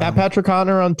 At Patrick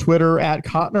Cotnoir on Twitter, at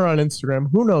Cotnoir on Instagram.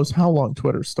 Who knows how long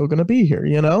Twitter's still going to be here,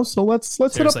 So let's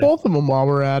hit up both of them while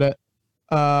we're at it.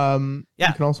 You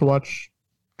can also watch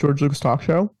George Lucas Talk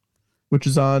Show, which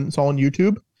is on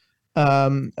YouTube.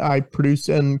 I produce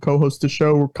and co-host a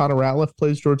show where Connor Ratliff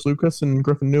plays George Lucas and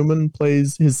Griffin Newman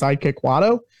plays his sidekick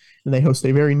Watto. And they host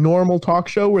a very normal talk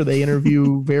show where they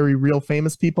interview very real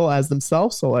famous people as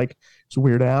themselves. So it's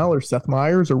Weird Al or Seth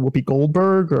Meyers or Whoopi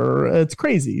Goldberg, or it's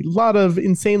crazy. A lot of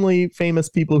insanely famous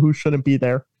people who shouldn't be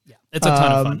there. Yeah, it's a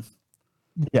ton of fun.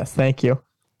 Yes, thank you.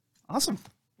 Awesome.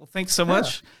 Well, thanks so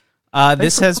much.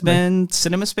 This has been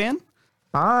CinemaSpan.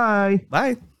 Bye.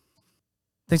 Bye.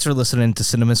 Thanks for listening to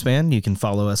CinemaSpan. You can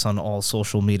follow us on all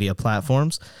social media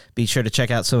platforms. Be sure to check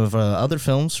out some of our other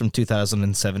films from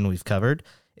 2007 we've covered.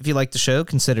 If you like the show,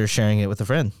 consider sharing it with a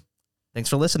friend. Thanks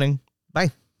for listening.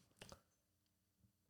 Bye.